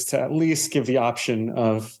artists to at least give the option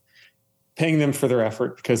of paying them for their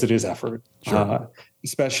effort, because it is effort. Sure.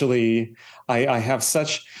 Especially, I have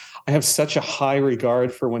such a high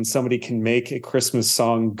regard for when somebody can make a Christmas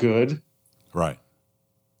song good. Right.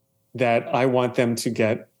 That I want them to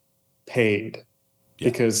get paid. Yeah.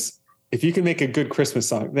 Because if you can make a good Christmas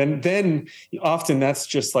song, then often that's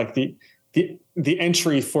just like the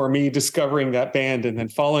entry for me discovering that band and then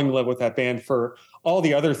falling in love with that band for all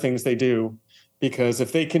the other things they do. Because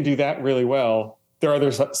if they can do that really well, their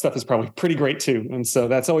other stuff is probably pretty great too. And so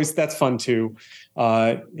that's fun too.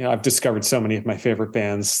 I've discovered so many of my favorite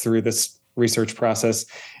bands through this research process.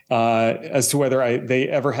 As to whether they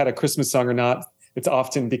ever had a Christmas song or not, it's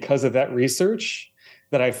often because of that research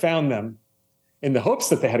that I found them in the hopes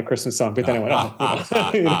that they had a Christmas song. But then I went,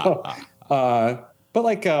 but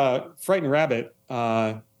like Frightened Rabbit,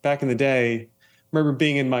 back in the day, I remember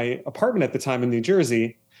being in my apartment at the time in New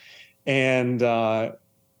Jersey and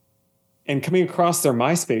coming across their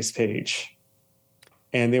MySpace page.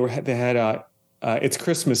 And they had It's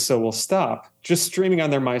Christmas, So We'll Stop, just streaming on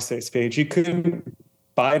their MySpace page. You couldn't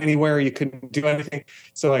buy it anywhere. You couldn't do anything.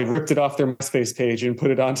 So I ripped it off their MySpace page and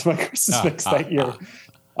put it onto my Christmas mix that year.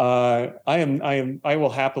 I will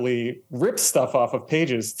happily rip stuff off of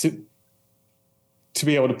pages to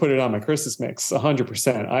be able to put it on my Christmas mix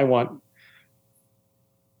 100%. I'm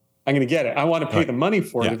going to get it. I want to pay the money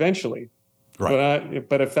for it eventually. Right.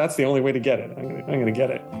 But if that's the only way to get it, I'm going to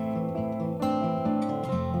get it.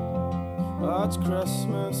 It's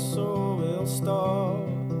Christmas, so we'll stop.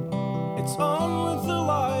 It's on with the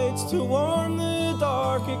lights to warm the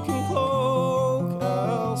dark. It can cloak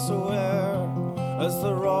elsewhere as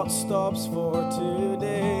the rot stops for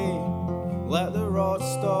today. Let the rot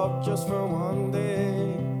stop just for one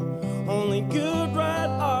day. Only good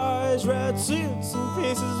red eyes, red suits, and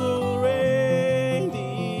faces will radiate,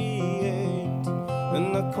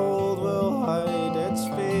 and the cold will hide its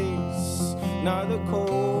face. Now the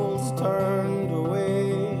cold's turned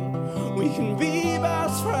away. We can be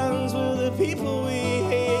best friends with the people we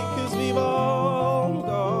hate, 'cause we've all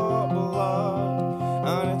got blood,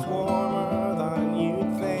 and it's warmer than you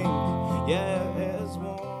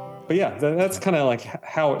yeah, that's kind of like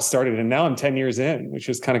how it started. And now I'm 10 years in, which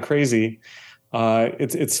is kind of crazy.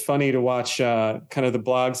 It's funny to watch kind of the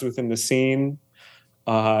blogs within the scene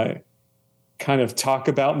kind of talk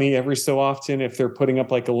about me every so often if they're putting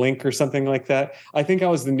up like a link or something like that. I think I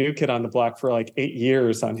was the new kid on the block for like 8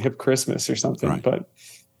 years on Hip Christmas or something, Right. but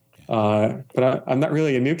I'm not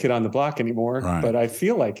really a new kid on the block anymore, Right. but I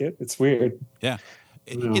feel like it. It's weird. Yeah.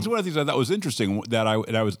 It's one of the things I thought was interesting that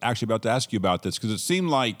I was actually about to ask you about this, because it seemed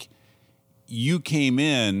like you came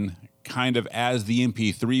in kind of as the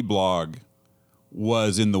MP3 blog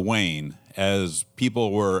was in the wane, as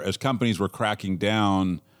companies were cracking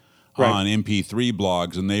down Right. on MP3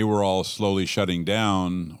 blogs, and they were all slowly shutting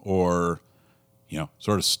down or,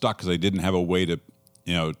 sort of stuck because they didn't have a way to,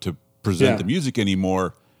 to present the music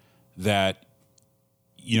anymore. That,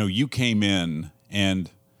 you came in and,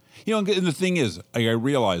 and the thing is, I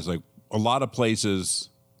realized like a lot of places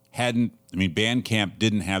Bandcamp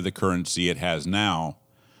didn't have the currency it has now.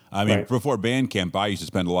 Right. Before Bandcamp, I used to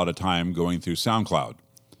spend a lot of time going through SoundCloud,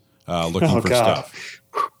 looking for stuff.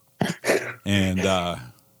 And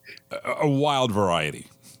a wild variety.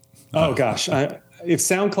 Oh gosh. If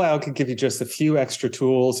SoundCloud could give you just a few extra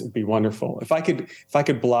tools, it'd be wonderful. If I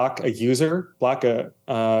could block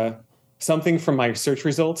something from my search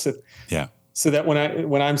results. So that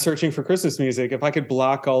when I'm searching for Christmas music, if I could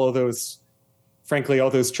block all those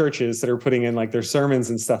churches that are putting in like their sermons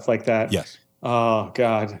and stuff like that. Yes. Oh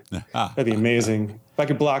God, that'd be amazing. If I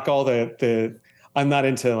could block all I'm not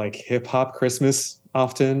into like hip hop Christmas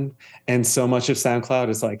often. And so much of SoundCloud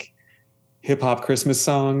is like hip hop Christmas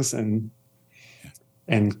songs and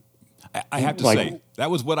I have to say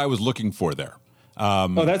that was what I was looking for there.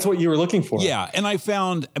 That's what you were looking for. Yeah. And I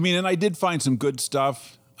found, and I did find some good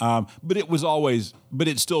stuff. But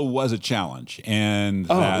it still was a challenge. And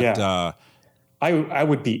I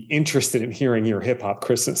would be interested in hearing your hip hop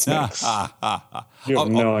Christmas mix. You have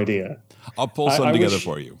no idea. I'll pull some together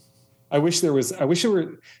for you. I wish it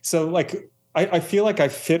were. So like, I feel like I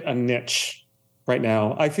fit a niche right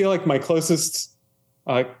now. I feel like my closest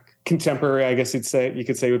contemporary, I guess you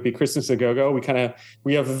could say would be Christmas A Go-Go.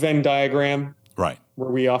 We have a Venn diagram, right, where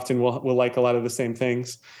we often will like a lot of the same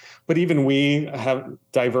things. But even we have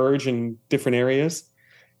diverge in different areas.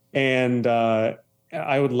 And I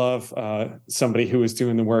would love somebody who was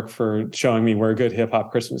doing the work for showing me where good hip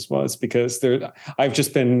hop Christmas was, because I've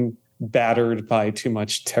just been battered by too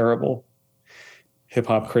much terrible hip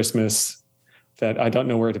hop Christmas that I don't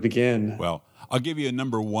know where to begin. Well, I'll give you a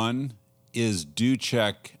number one is do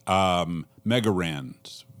check Mega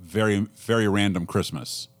Ran's Very, Very Random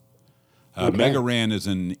Christmas. Okay. Mega Ran is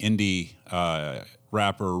an indie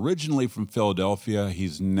rapper originally from Philadelphia. I think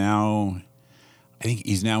he's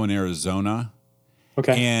now in Arizona.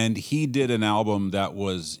 Okay. And he did an album that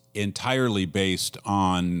was entirely based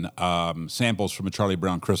on samples from A Charlie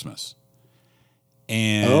Brown Christmas.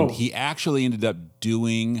 And he actually ended up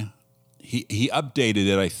doing, he updated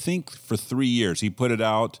it, I think, for 3 years. He put it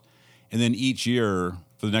out, and then each year,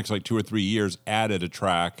 for the next like 2 or 3 years, added a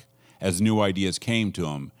track as new ideas came to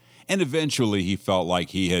him. And eventually he felt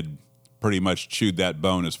like he had pretty much chewed that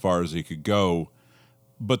bone as far as he could go.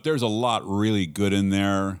 But there's a lot really good in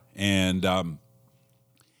there. And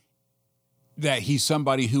that he's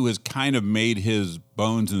somebody who has kind of made his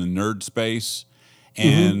bones in the nerd space.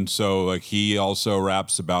 And so like he also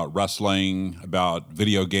raps about wrestling, about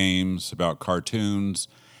video games, about cartoons.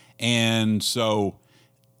 And so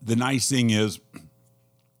the nice thing is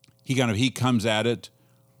he comes at it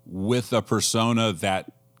with a persona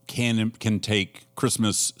that can take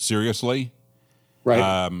Christmas seriously.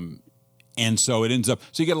 Right. And so it ends up,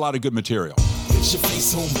 so you get a lot of good material. It's your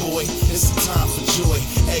face, homeboy. It's the time for joy.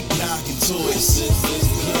 Eggnog and toys.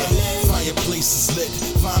 Yeah. Fireplace is lit.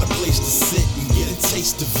 Find a place to sit and get a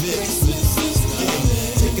taste of it.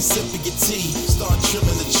 Yeah. Take a sip of your tea. Start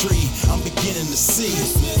trimming the tree. I'm beginning to see.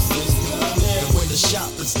 And when the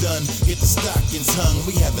shopping's done, get the stockings hung.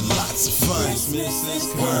 We having lots of fun.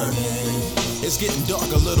 Word. It's getting dark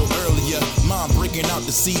a little earlier. Mom breaking out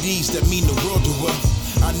the CDs that mean the world to her.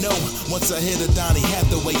 I know once I hit a Donny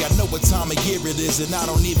Hathaway, I know what time of year it is, and I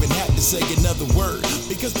don't even have to say another word,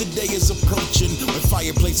 because the day is approaching when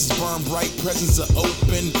fireplaces burn bright, presents are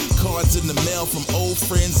open, cards in the mail from old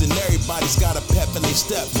friends, and everybody's got a pep in their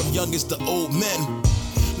step, from youngest to old men.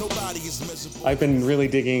 Nobody is miserable. I've been really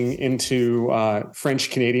digging into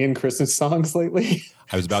French Canadian Christmas songs lately.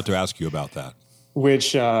 I was about to ask you about that.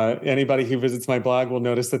 Which anybody who visits my blog will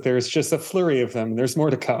notice that there's just a flurry of them. There's more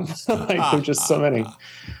to come. There's just so many.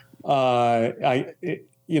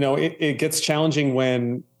 It gets challenging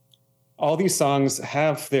when all these songs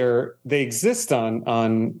they exist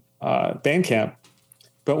on Bandcamp,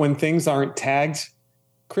 But when things aren't tagged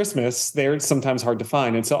Christmas, they're sometimes hard to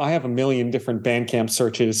find. And so I have a million different Bandcamp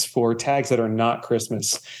searches for tags that are not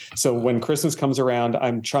Christmas. So when Christmas comes around,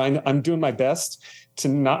 I'm doing my best to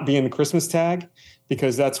not be in the Christmas tag,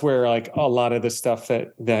 because that's where like a lot of the stuff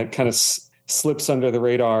that kind of slips under the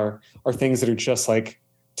radar are things that are just like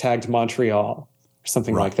tagged Montreal or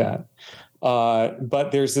something like that.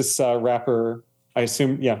 But there's this rapper, I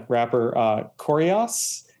assume,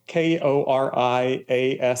 Korias,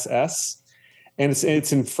 Koriass. And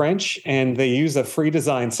it's in French, and they use a free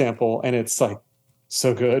design sample, and it's like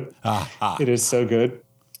so good. It is so good.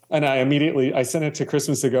 And I sent it to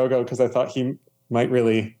Christmas A Go-Go because I thought he might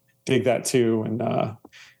really dig that too. And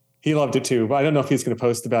he loved it too, but I don't know if he's going to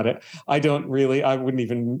post about it. I wouldn't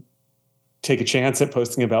even take a chance at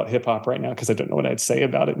posting about hip hop right now because I don't know what I'd say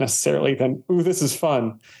about it necessarily. Then, ooh, this is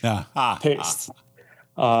fun. Paste.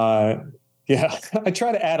 Yeah, I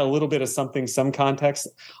try to add a little bit of something, some context.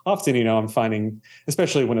 Often, I'm finding,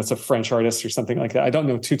 especially when it's a French artist or something like that, I don't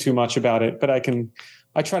know too much about it, but I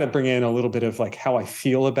try to bring in a little bit of like how I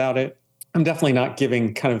feel about it. I'm definitely not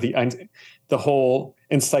giving kind of the whole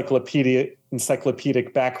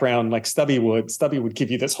encyclopedic background like Stubby would. Stubby would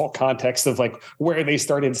give you this whole context of like where they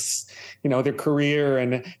started, their career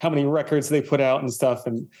and how many records they put out and stuff.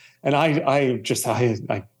 And I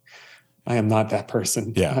am not that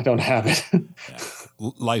person. Yeah. I don't have it.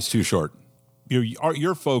 Life's too short.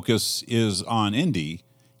 Your focus is on indie.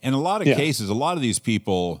 In a lot of cases, a lot of these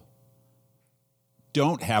people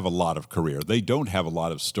don't have a lot of career. They don't have a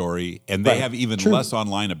lot of story, and they have even less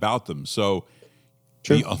online about them. So,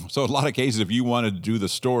 so a lot of cases, if you wanted to do the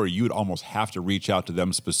story, you would almost have to reach out to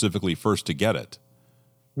them specifically first to get it.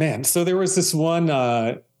 Man, so there was this one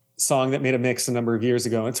song that made a mix a number of years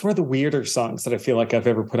ago. It's one of the weirder songs that I feel like I've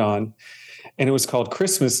ever put on. And it was called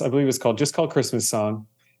Christmas. I believe it was just called Christmas Song,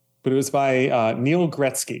 but it was by Neil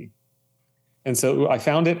Gretzky. And so I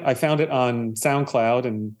found it on SoundCloud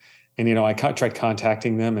and I tried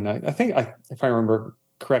contacting them. And I think if I remember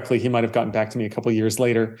correctly, he might've gotten back to me a couple of years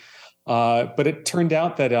later. But it turned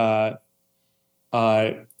out that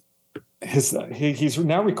he's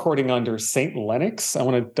now recording under Saint Lennox. I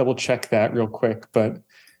want to double check that real quick, but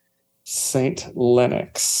Saint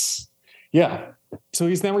Lennox. Yeah. So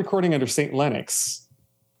he's now recording under Saint Lennox.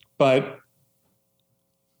 But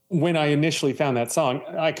when I initially found that song,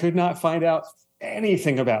 I could not find out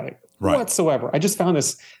anything about it whatsoever. I just found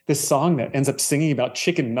this song that ends up singing about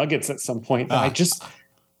chicken nuggets at some point that I just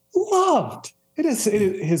loved.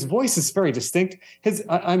 His voice is very distinct.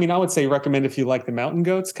 I would say recommend if you like the Mountain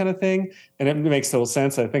Goats kind of thing. And it makes total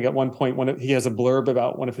sense. I think at one point he has a blurb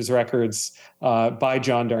about one of his records by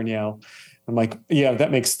John Darnielle. I'm like, yeah, that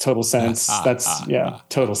makes total sense.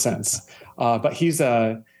 Total sense. But he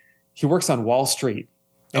works on Wall Street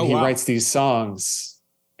and he writes these songs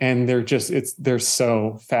and they're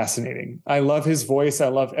so fascinating. I love his voice. I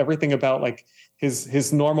love everything about like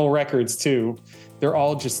his normal records too. They're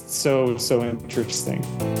all just so interesting.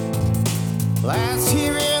 Last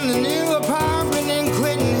year in the new apartment in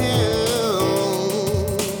Clinton Hill,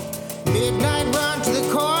 midnight run to the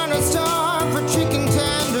corner store for chicken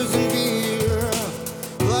tenders and beer,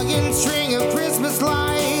 plug-in string of Christmas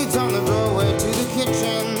lights on the doorway to the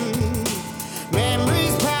kitchen.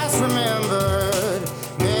 Memories past remembered,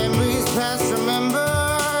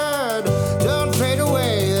 don't fade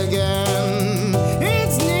away again.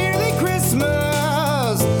 It's nearly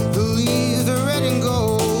Christmas, the leaves are red and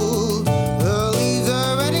gold,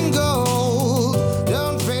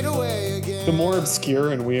 don't fade away again. The more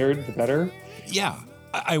obscure and weird, the better. Yeah,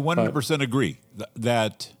 I 100% agree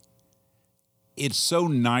that it's so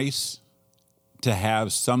nice to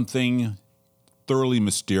have something thoroughly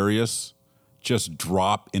mysterious just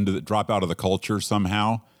drop out of the culture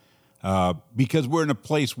somehow, because we're in a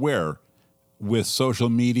place where, with social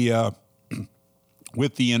media,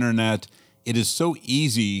 with the internet, it is so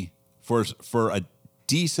easy for a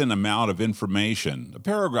decent amount of information, a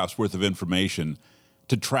paragraph's worth of information,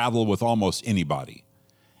 to travel with almost anybody.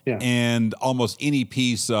 Yeah. And almost any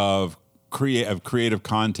piece of creative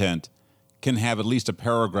content can have at least a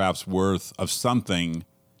paragraph's worth of something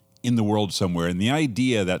in the world somewhere. And the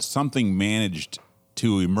idea that something managed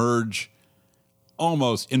to emerge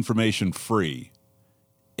almost information free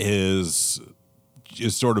is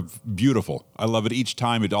sort of beautiful. I love it each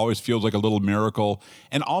time. It always feels like a little miracle.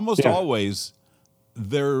 And almost always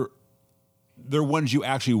they're ones you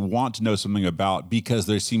actually want to know something about because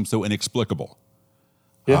they seem so inexplicable.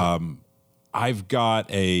 Yeah. I've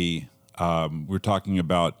got we're talking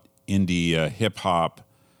about indie hip hop,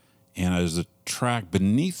 and there's a track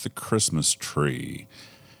Beneath the Christmas Tree.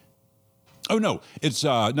 Oh no, it's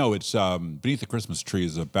Beneath the Christmas Tree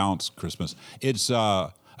is a balanced Christmas. It's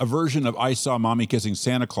a version of I Saw Mommy Kissing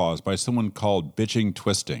Santa Claus by someone called Bitching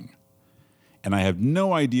Twisting, and I have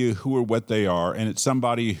no idea who or what they are. And it's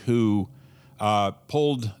somebody who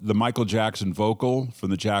pulled the Michael Jackson vocal from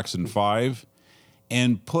the Jackson 5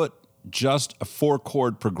 and put just a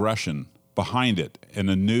 4-chord progression behind it and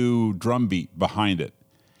a new drum beat behind it.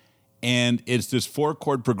 And it's this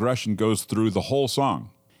 4-chord progression goes through the whole song.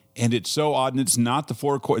 And it's so odd, and it's not the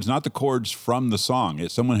 4 chords, it's not the chords from the song.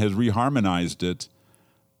 Someone has reharmonized it,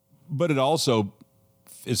 but it also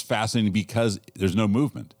is fascinating because there's no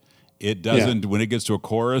movement. It doesn't, when it gets to a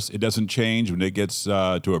chorus, it doesn't change. When it gets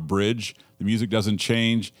to a bridge, the music doesn't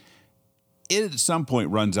change. It at some point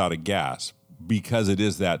runs out of gas because it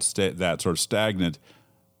is that sort of stagnant,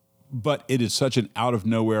 but it is such an out of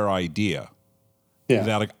nowhere idea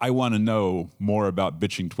that I want to know more about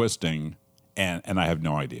Bitching Twisting. And I have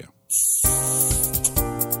no idea.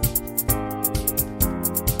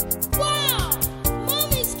 Wow!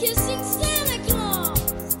 Mommy's kissing Santa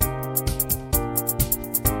Claus!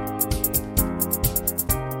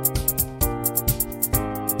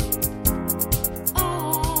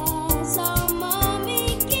 I saw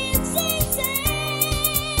Mommy kissing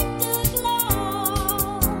Santa Claus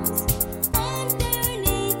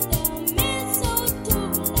underneath the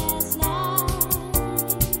mistletoe last night.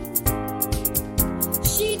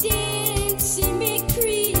 She didn't see me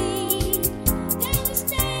creep down the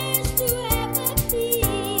stairs to have a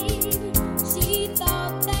peep. She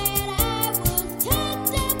thought that I was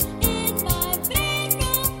tucked up in my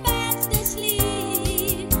bedroom fast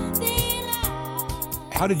asleep. Then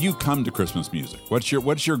How did you come to Christmas music? What's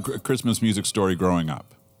your Christmas music story growing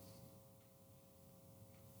up?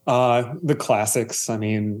 The classics. I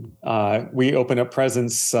mean, we open up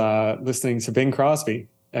presents listening to Bing Crosby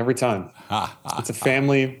every time. It's a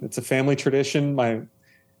family tradition. My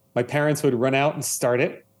parents would run out and start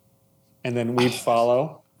it, and then we'd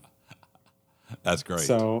follow. That's great.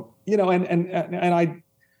 So, and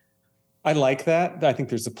I like that. I think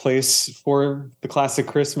there's a place for the classic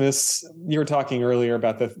Christmas. You were talking earlier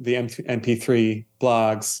about the MP3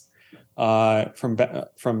 blogs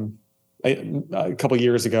from a couple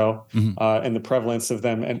years ago, and the prevalence of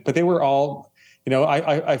them. But they were all,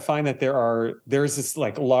 I find that there's this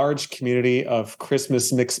like large community of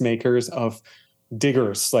Christmas mix makers, of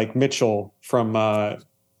diggers like Mitchell from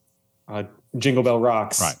Jingle Bell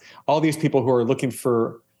Rocks. Right. All these people who are looking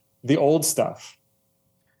for the old stuff.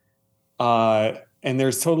 And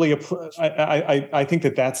there's totally I think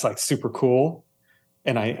that's like super cool,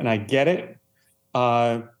 and I get it.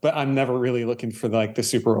 But I'm never really looking for like the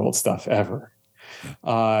super old stuff ever.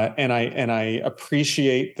 And I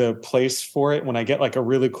appreciate the place for it when I get like a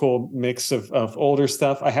really cool mix of older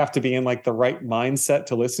stuff. I have to be in like the right mindset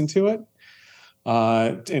to listen to it.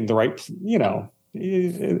 In the right,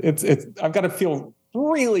 it's I've got to feel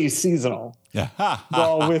really seasonal. Yeah.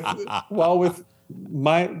 while with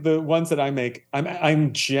the ones that I make,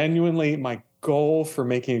 I'm genuinely, my goal for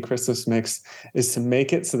making a Christmas mix is to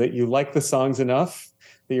make it so that you like the songs enough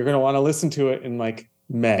that you're going to want to listen to it in like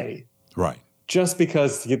May. Right. Just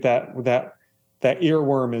because you get that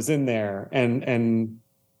earworm is in there, and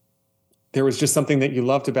there was just something that you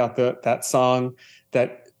loved about that song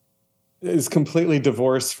that is completely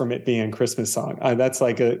divorced from it being a Christmas song.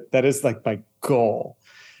 That is like my goal.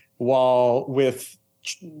 While with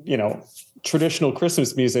traditional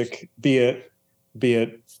Christmas music, be it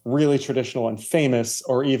really traditional and famous,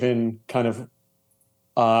 or even kind of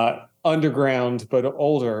underground but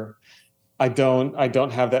older, I don't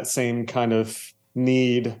have that same kind of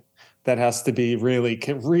need that has to be really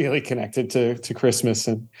connected to Christmas,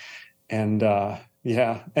 and there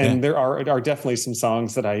are definitely some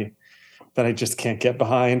songs that I just can't get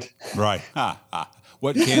behind. Right.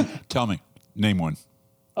 Tell me, name one.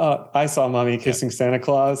 I Saw Mommy Kissing Santa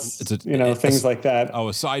Claus. Things like that. Oh,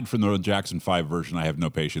 aside from the Jackson 5 version, I have no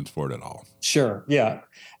patience for it at all. Sure. Yeah.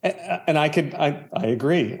 And I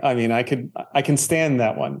agree. I mean, I can stand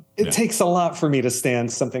that one. It takes a lot for me to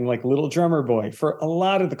stand something like Little Drummer Boy for a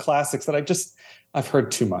lot of the classics that I've heard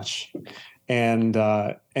too much. And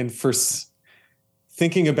for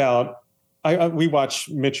thinking about, we watch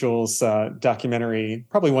Mitchell's documentary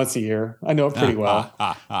probably once a year. I know it pretty well.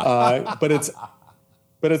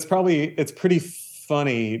 But it's pretty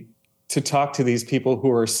funny to talk to these people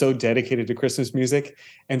who are so dedicated to Christmas music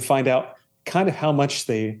and find out kind of how much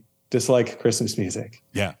they dislike Christmas music.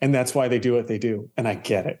 Yeah. And that's why they do what they do. And I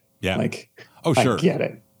get it. Yeah. I get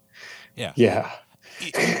it. Yeah. Yeah.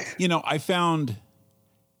 I found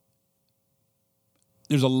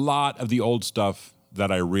there's a lot of the old stuff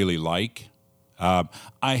that I really like.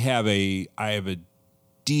 I have a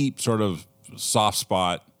deep sort of soft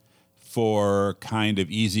spot for kind of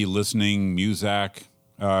easy listening Muzak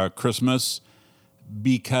Christmas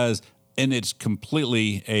because, and it's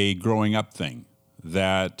completely a growing up thing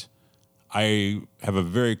that I have a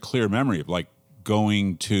very clear memory of, like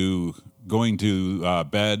going to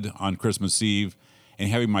bed on Christmas Eve and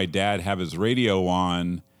having my dad have his radio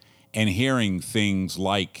on and hearing things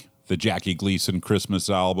like the Jackie Gleason Christmas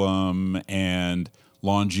album and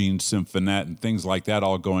Longines Symphonette and things like that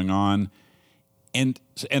all going on. And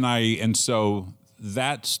so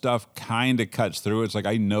that stuff kind of cuts through. It's like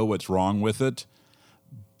I know what's wrong with it,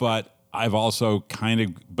 but I also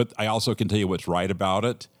can tell you what's right about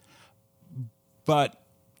it. But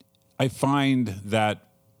I find that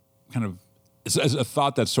kind of as a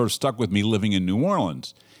thought that sort of stuck with me living in New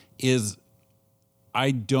Orleans is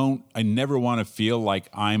I never want to feel like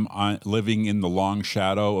I'm living in the long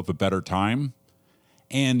shadow of a better time.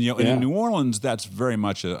 And, in New Orleans, that's very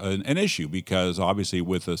much an issue because obviously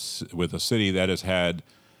with a city that has had,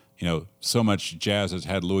 so much jazz, has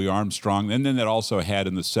had Louis Armstrong, and then that also had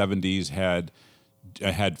in the 70s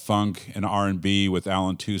had funk and R&B with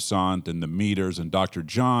Alan Toussaint and the Meters and Dr.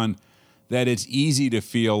 John, that it's easy to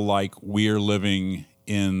feel like we're living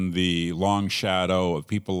in the long shadow of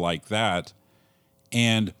people like that.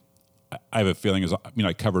 And I have a feeling,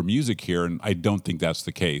 I cover music here, and I don't think that's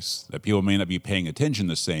the case. That people may not be paying attention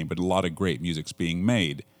the same, but a lot of great music's being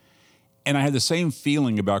made. And I had the same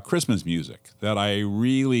feeling about Christmas music, that I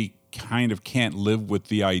really kind of can't live with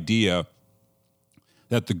the idea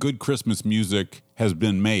that the good Christmas music has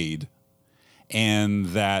been made, and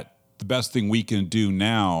that the best thing we can do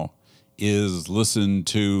now is listen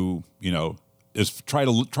to, is try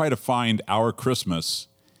to find our Christmas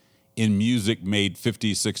in music made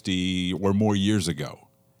 50, 60 or more years ago.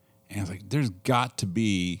 And I was like, there's got to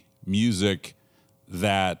be music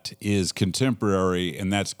that is contemporary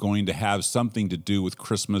and that's going to have something to do with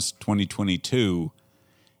Christmas 2022,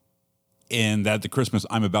 and that the Christmas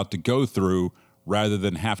I'm about to go through, rather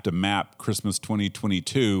than have to map Christmas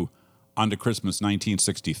 2022 onto Christmas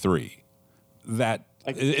 1963. That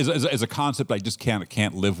is a concept I just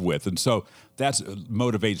can't live with. And so that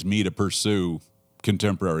motivates me to pursue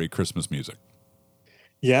contemporary Christmas music.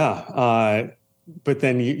 Yeah. But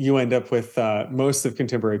then you end up with most of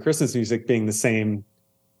contemporary Christmas music being the same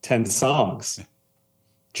 10 songs,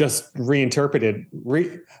 just reinterpreted.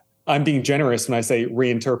 I'm being generous when I say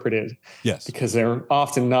reinterpreted. Yes. Because they're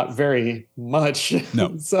often not very much.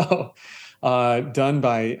 No. So done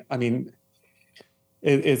by,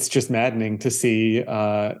 it's just maddening to see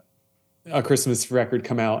a Christmas record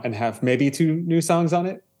come out and have maybe 2 new songs on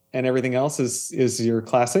it, and everything else is your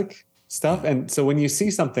classic stuff. And so when you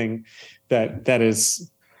see something that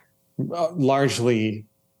is largely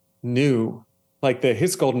new, like the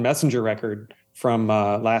His Golden Messenger record from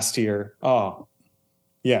last year,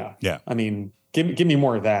 yeah. Give me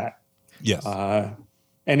more of that. Yes.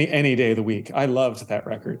 Any day of the week. I loved that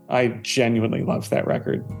record. I genuinely loved that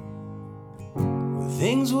record.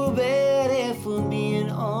 Things were bad if we're being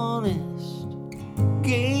honest.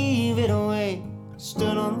 Gave it away.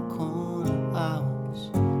 Stood on the corner. I was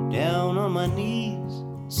down on my knees,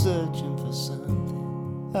 searching for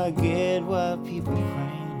something. I get why people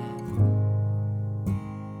cry now.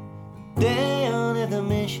 Down at the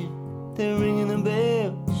mission, they're ringing the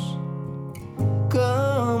bells.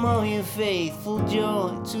 Come all you faithful,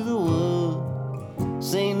 joy to the world.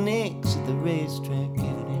 St. Nick's at the racetrack,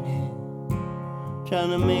 giving it hand, trying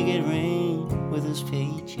to make it rain with his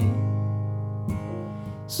paycheck.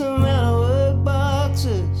 Some out of work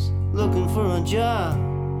boxers looking for a job.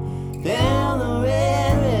 Down the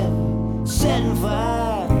red river, setting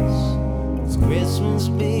fires. It's Christmas,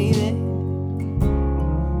 baby.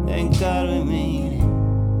 Thank God we made it.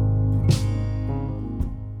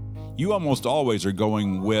 You almost always are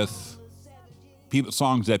going with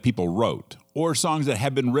songs that people wrote or songs that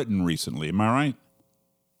have been written recently. Am I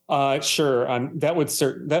right? Sure.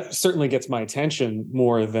 That certainly gets my attention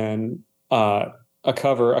more than a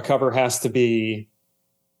cover. A cover has to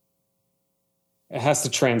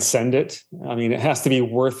transcend it. It has to be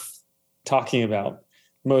worth talking about.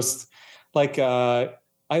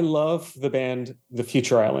 I love the band The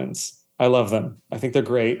Future Islands. I love them. I think they're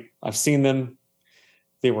great. I've seen them.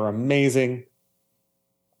 They were amazing.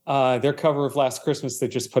 Their cover of Last Christmas they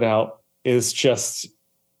just put out is just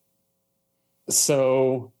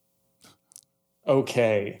so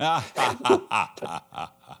okay.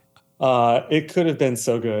 It could have been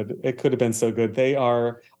so good. It could have been so good. They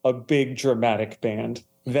are a big dramatic band.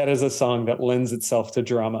 That is a song that lends itself to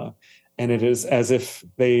drama. And it is as if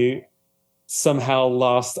they somehow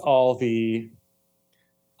lost all the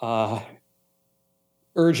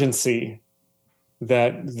urgency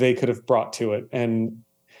that they could have brought to it. And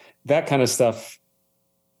that kind of stuff,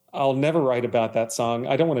 I'll never write about that song.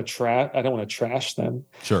 I don't want to trash them.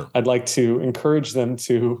 Sure. I'd like to encourage them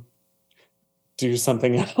to do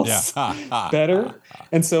something else better.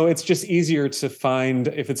 And so it's just easier to find,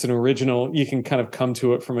 if it's an original, you can kind of come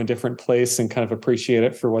to it from a different place and kind of appreciate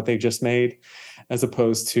it for what they just made, as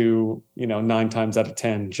opposed to, 9 times out of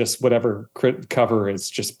 10, just whatever cover is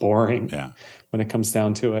just boring when it comes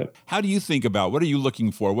down to it. How do you think about, what are you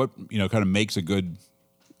looking for? What, kind of makes a good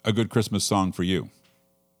Christmas song for you?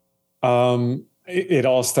 It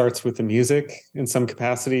all starts with the music in some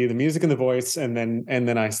capacity, the music and the voice, and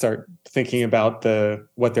then I start thinking about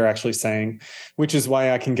what they're actually saying, which is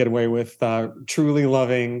why I can get away with truly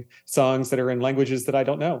loving songs that are in languages that I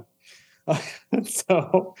don't know.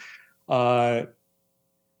 So,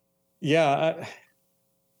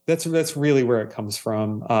 that's really where it comes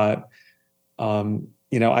from. I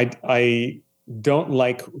don't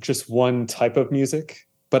like just one type of music.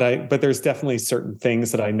 But there's definitely certain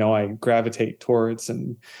things that I know I gravitate towards,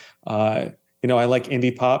 and I like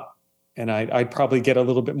indie pop, and I'd probably get a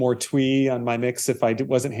little bit more twee on my mix if I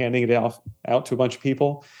wasn't handing it out to a bunch of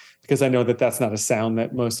people, because I know that that's not a sound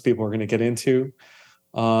that most people are going to get into.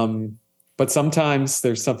 But sometimes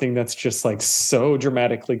there's something that's just like so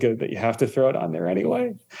dramatically good that you have to throw it on there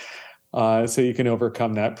anyway. So you can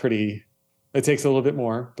overcome that it takes a little bit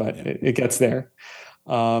more, but it gets there.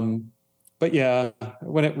 But yeah,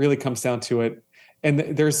 when it really comes down to it, and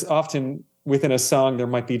there's often within a song, there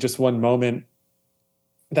might be just one moment.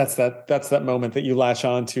 That's that moment that you latch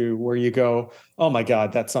on to where you go, oh my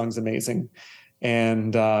God, that song's amazing.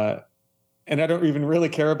 And I don't even really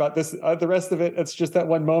care about this, the rest of it. It's just that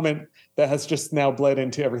one moment that has just now bled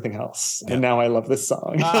into everything else. Yeah. And now I love this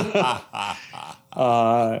song.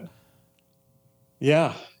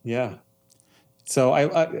 Yeah. So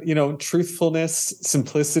I truthfulness,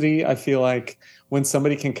 simplicity, I feel like when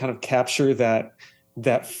somebody can kind of capture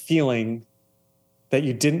that feeling that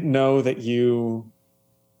you didn't know that you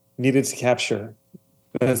needed to capture,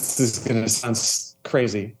 this is going to sound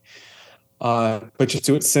crazy, but just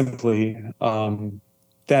do it simply.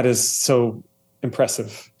 That is so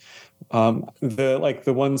impressive. The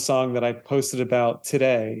one song that I posted about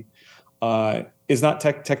today is not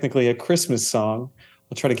technically a Christmas song.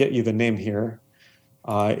 I'll try to get you the name here.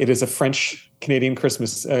 It is a French-Canadian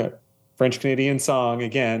song.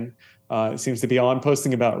 Again, it seems to be all I'm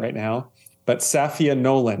posting about right now. But Safia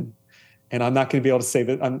Nolan, and I'm not going to be able to say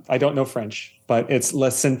that. I don't know French, but it's Le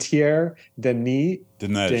Sentier de Neige. Le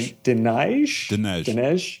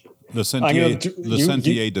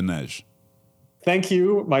Sentier de Neige. Thank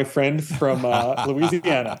you, my friend from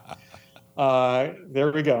Louisiana.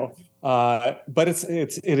 There we go. But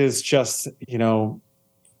it is just,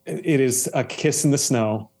 it is a kiss in the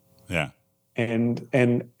snow. Yeah. And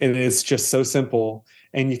it is just so simple,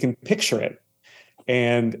 and you can picture it.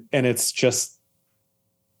 And it's just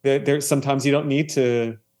there sometimes you don't need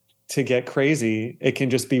to get crazy. It can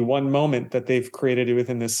just be one moment that they've created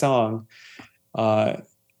within this song.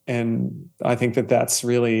 And I think that that's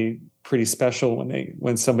really pretty special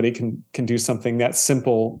when somebody can do something that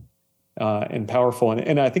simple and powerful.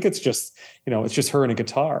 And I think it's just, it's just her and a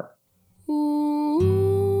guitar.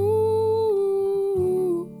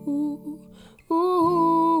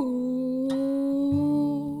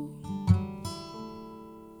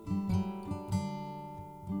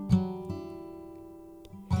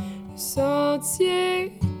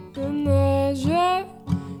 Sentier de neige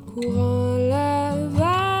courant la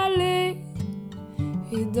vallée,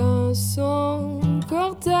 et dans son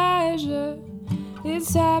cortège les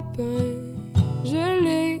sapins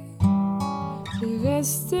gelés. J'ai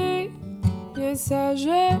resté bien sage,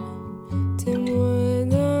 témoin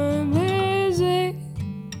d'un baiser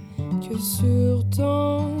que sur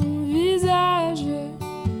ton visage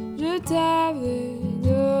je t'avais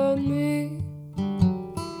donné.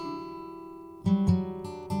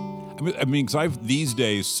 I mean, because these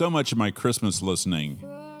days, so much of my Christmas listening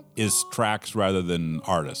is tracks rather than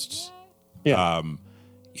artists. Yeah.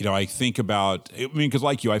 I think about, because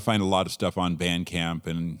like you, I find a lot of stuff on Bandcamp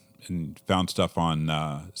and found stuff on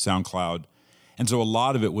SoundCloud. And so a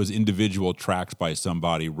lot of it was individual tracks by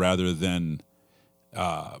somebody rather than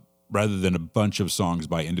a bunch of songs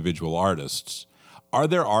by individual artists. Are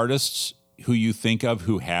there artists who you think of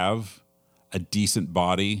who have a decent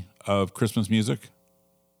body of Christmas music?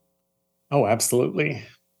 Oh, absolutely.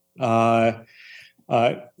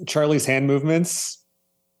 Charlie's hand movements,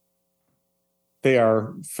 they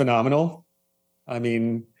are phenomenal. I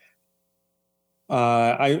mean, one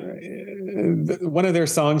of their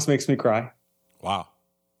songs makes me cry. Wow.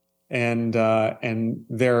 and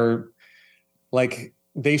they're like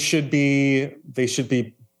they should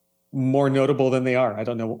be more notable than they are. I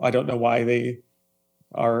don't know why they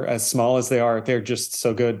are as small as they are. They're just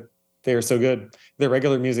so good. They are so good. Their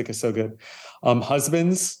regular music is so good.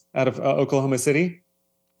 Husbands out of Oklahoma City.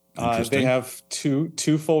 They have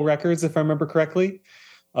two full records, if I remember correctly,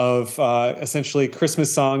 of essentially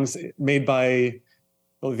Christmas songs made by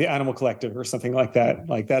the Animal Collective or something like that.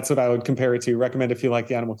 Like that's what I would compare it to. Recommend if you like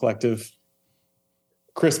the Animal Collective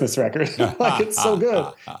Christmas record. Like it's so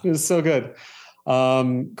good. It was so good.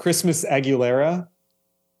 Christmas Aguilera,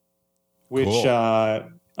 which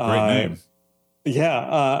Cool. Great name.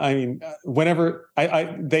 Yeah, I mean, whenever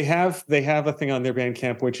they have a thing on their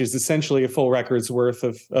Bandcamp, which is essentially a full record's worth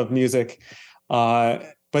of music,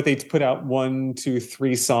 but they put out 1, 2,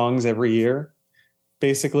 3 songs every year,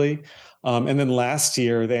 basically. And then last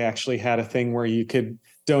year they actually had a thing where you could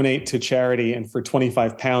donate to charity, and for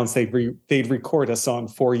 £25 they'd record a song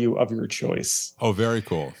for you of your choice. Oh, very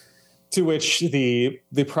cool. To which the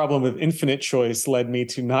problem of infinite choice led me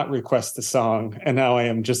to not request the song, and now I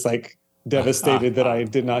am just like devastated that I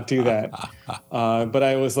did not do that. But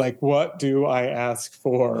I was like, what do I ask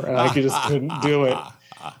for? And I just couldn't do it.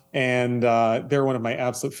 And they're one of my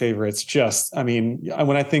absolute favorites. Just, I mean,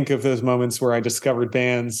 when I think of those moments where I discovered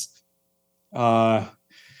bands, there's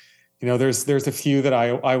a few that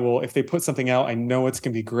I will, if they put something out, I know it's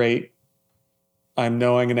going to be great. I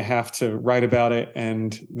know I'm going to have to write about it.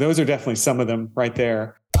 And those are definitely some of them right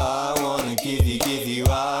there. I want to give you,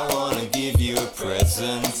 I want to give you a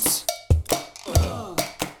present.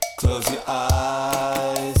 Close your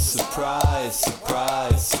eyes, surprise,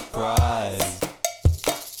 surprise, surprise.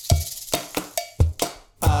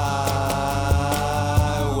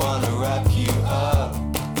 I want to wrap you up,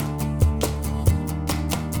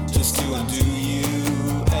 just to undo you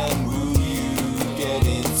and woo you, get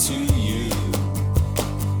into you.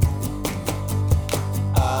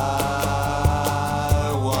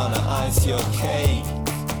 I want to ice your cake.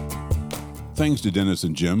 Thanks to Dennis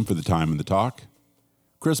and Jim for the time and the talk.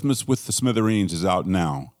 Christmas with the Smithereens is out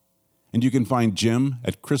now, and you can find Jim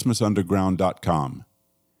at christmasunderground.com.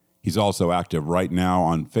 He's also active right now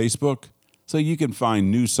on Facebook, so you can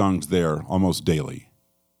find new songs there almost daily.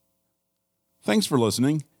 Thanks for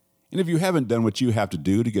listening, and if you haven't done what you have to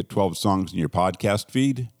do to get 12 songs in your podcast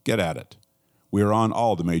feed, get at it. We are on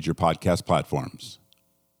all the major podcast platforms.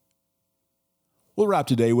 We'll wrap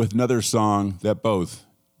today with another song that both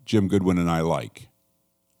Jim Goodwin and I like.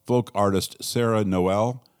 Folk artist Sarah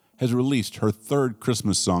Noel has released her 3rd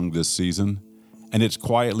Christmas song this season, and it's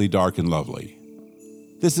quietly dark and lovely.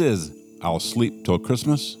 This is I'll Sleep Till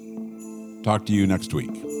Christmas. Talk to you next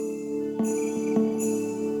week.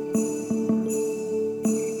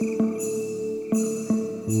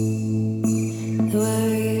 The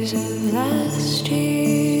worries of last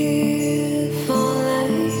year fall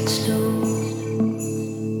like snow.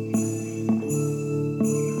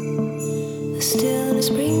 The stillness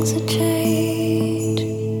brings a change.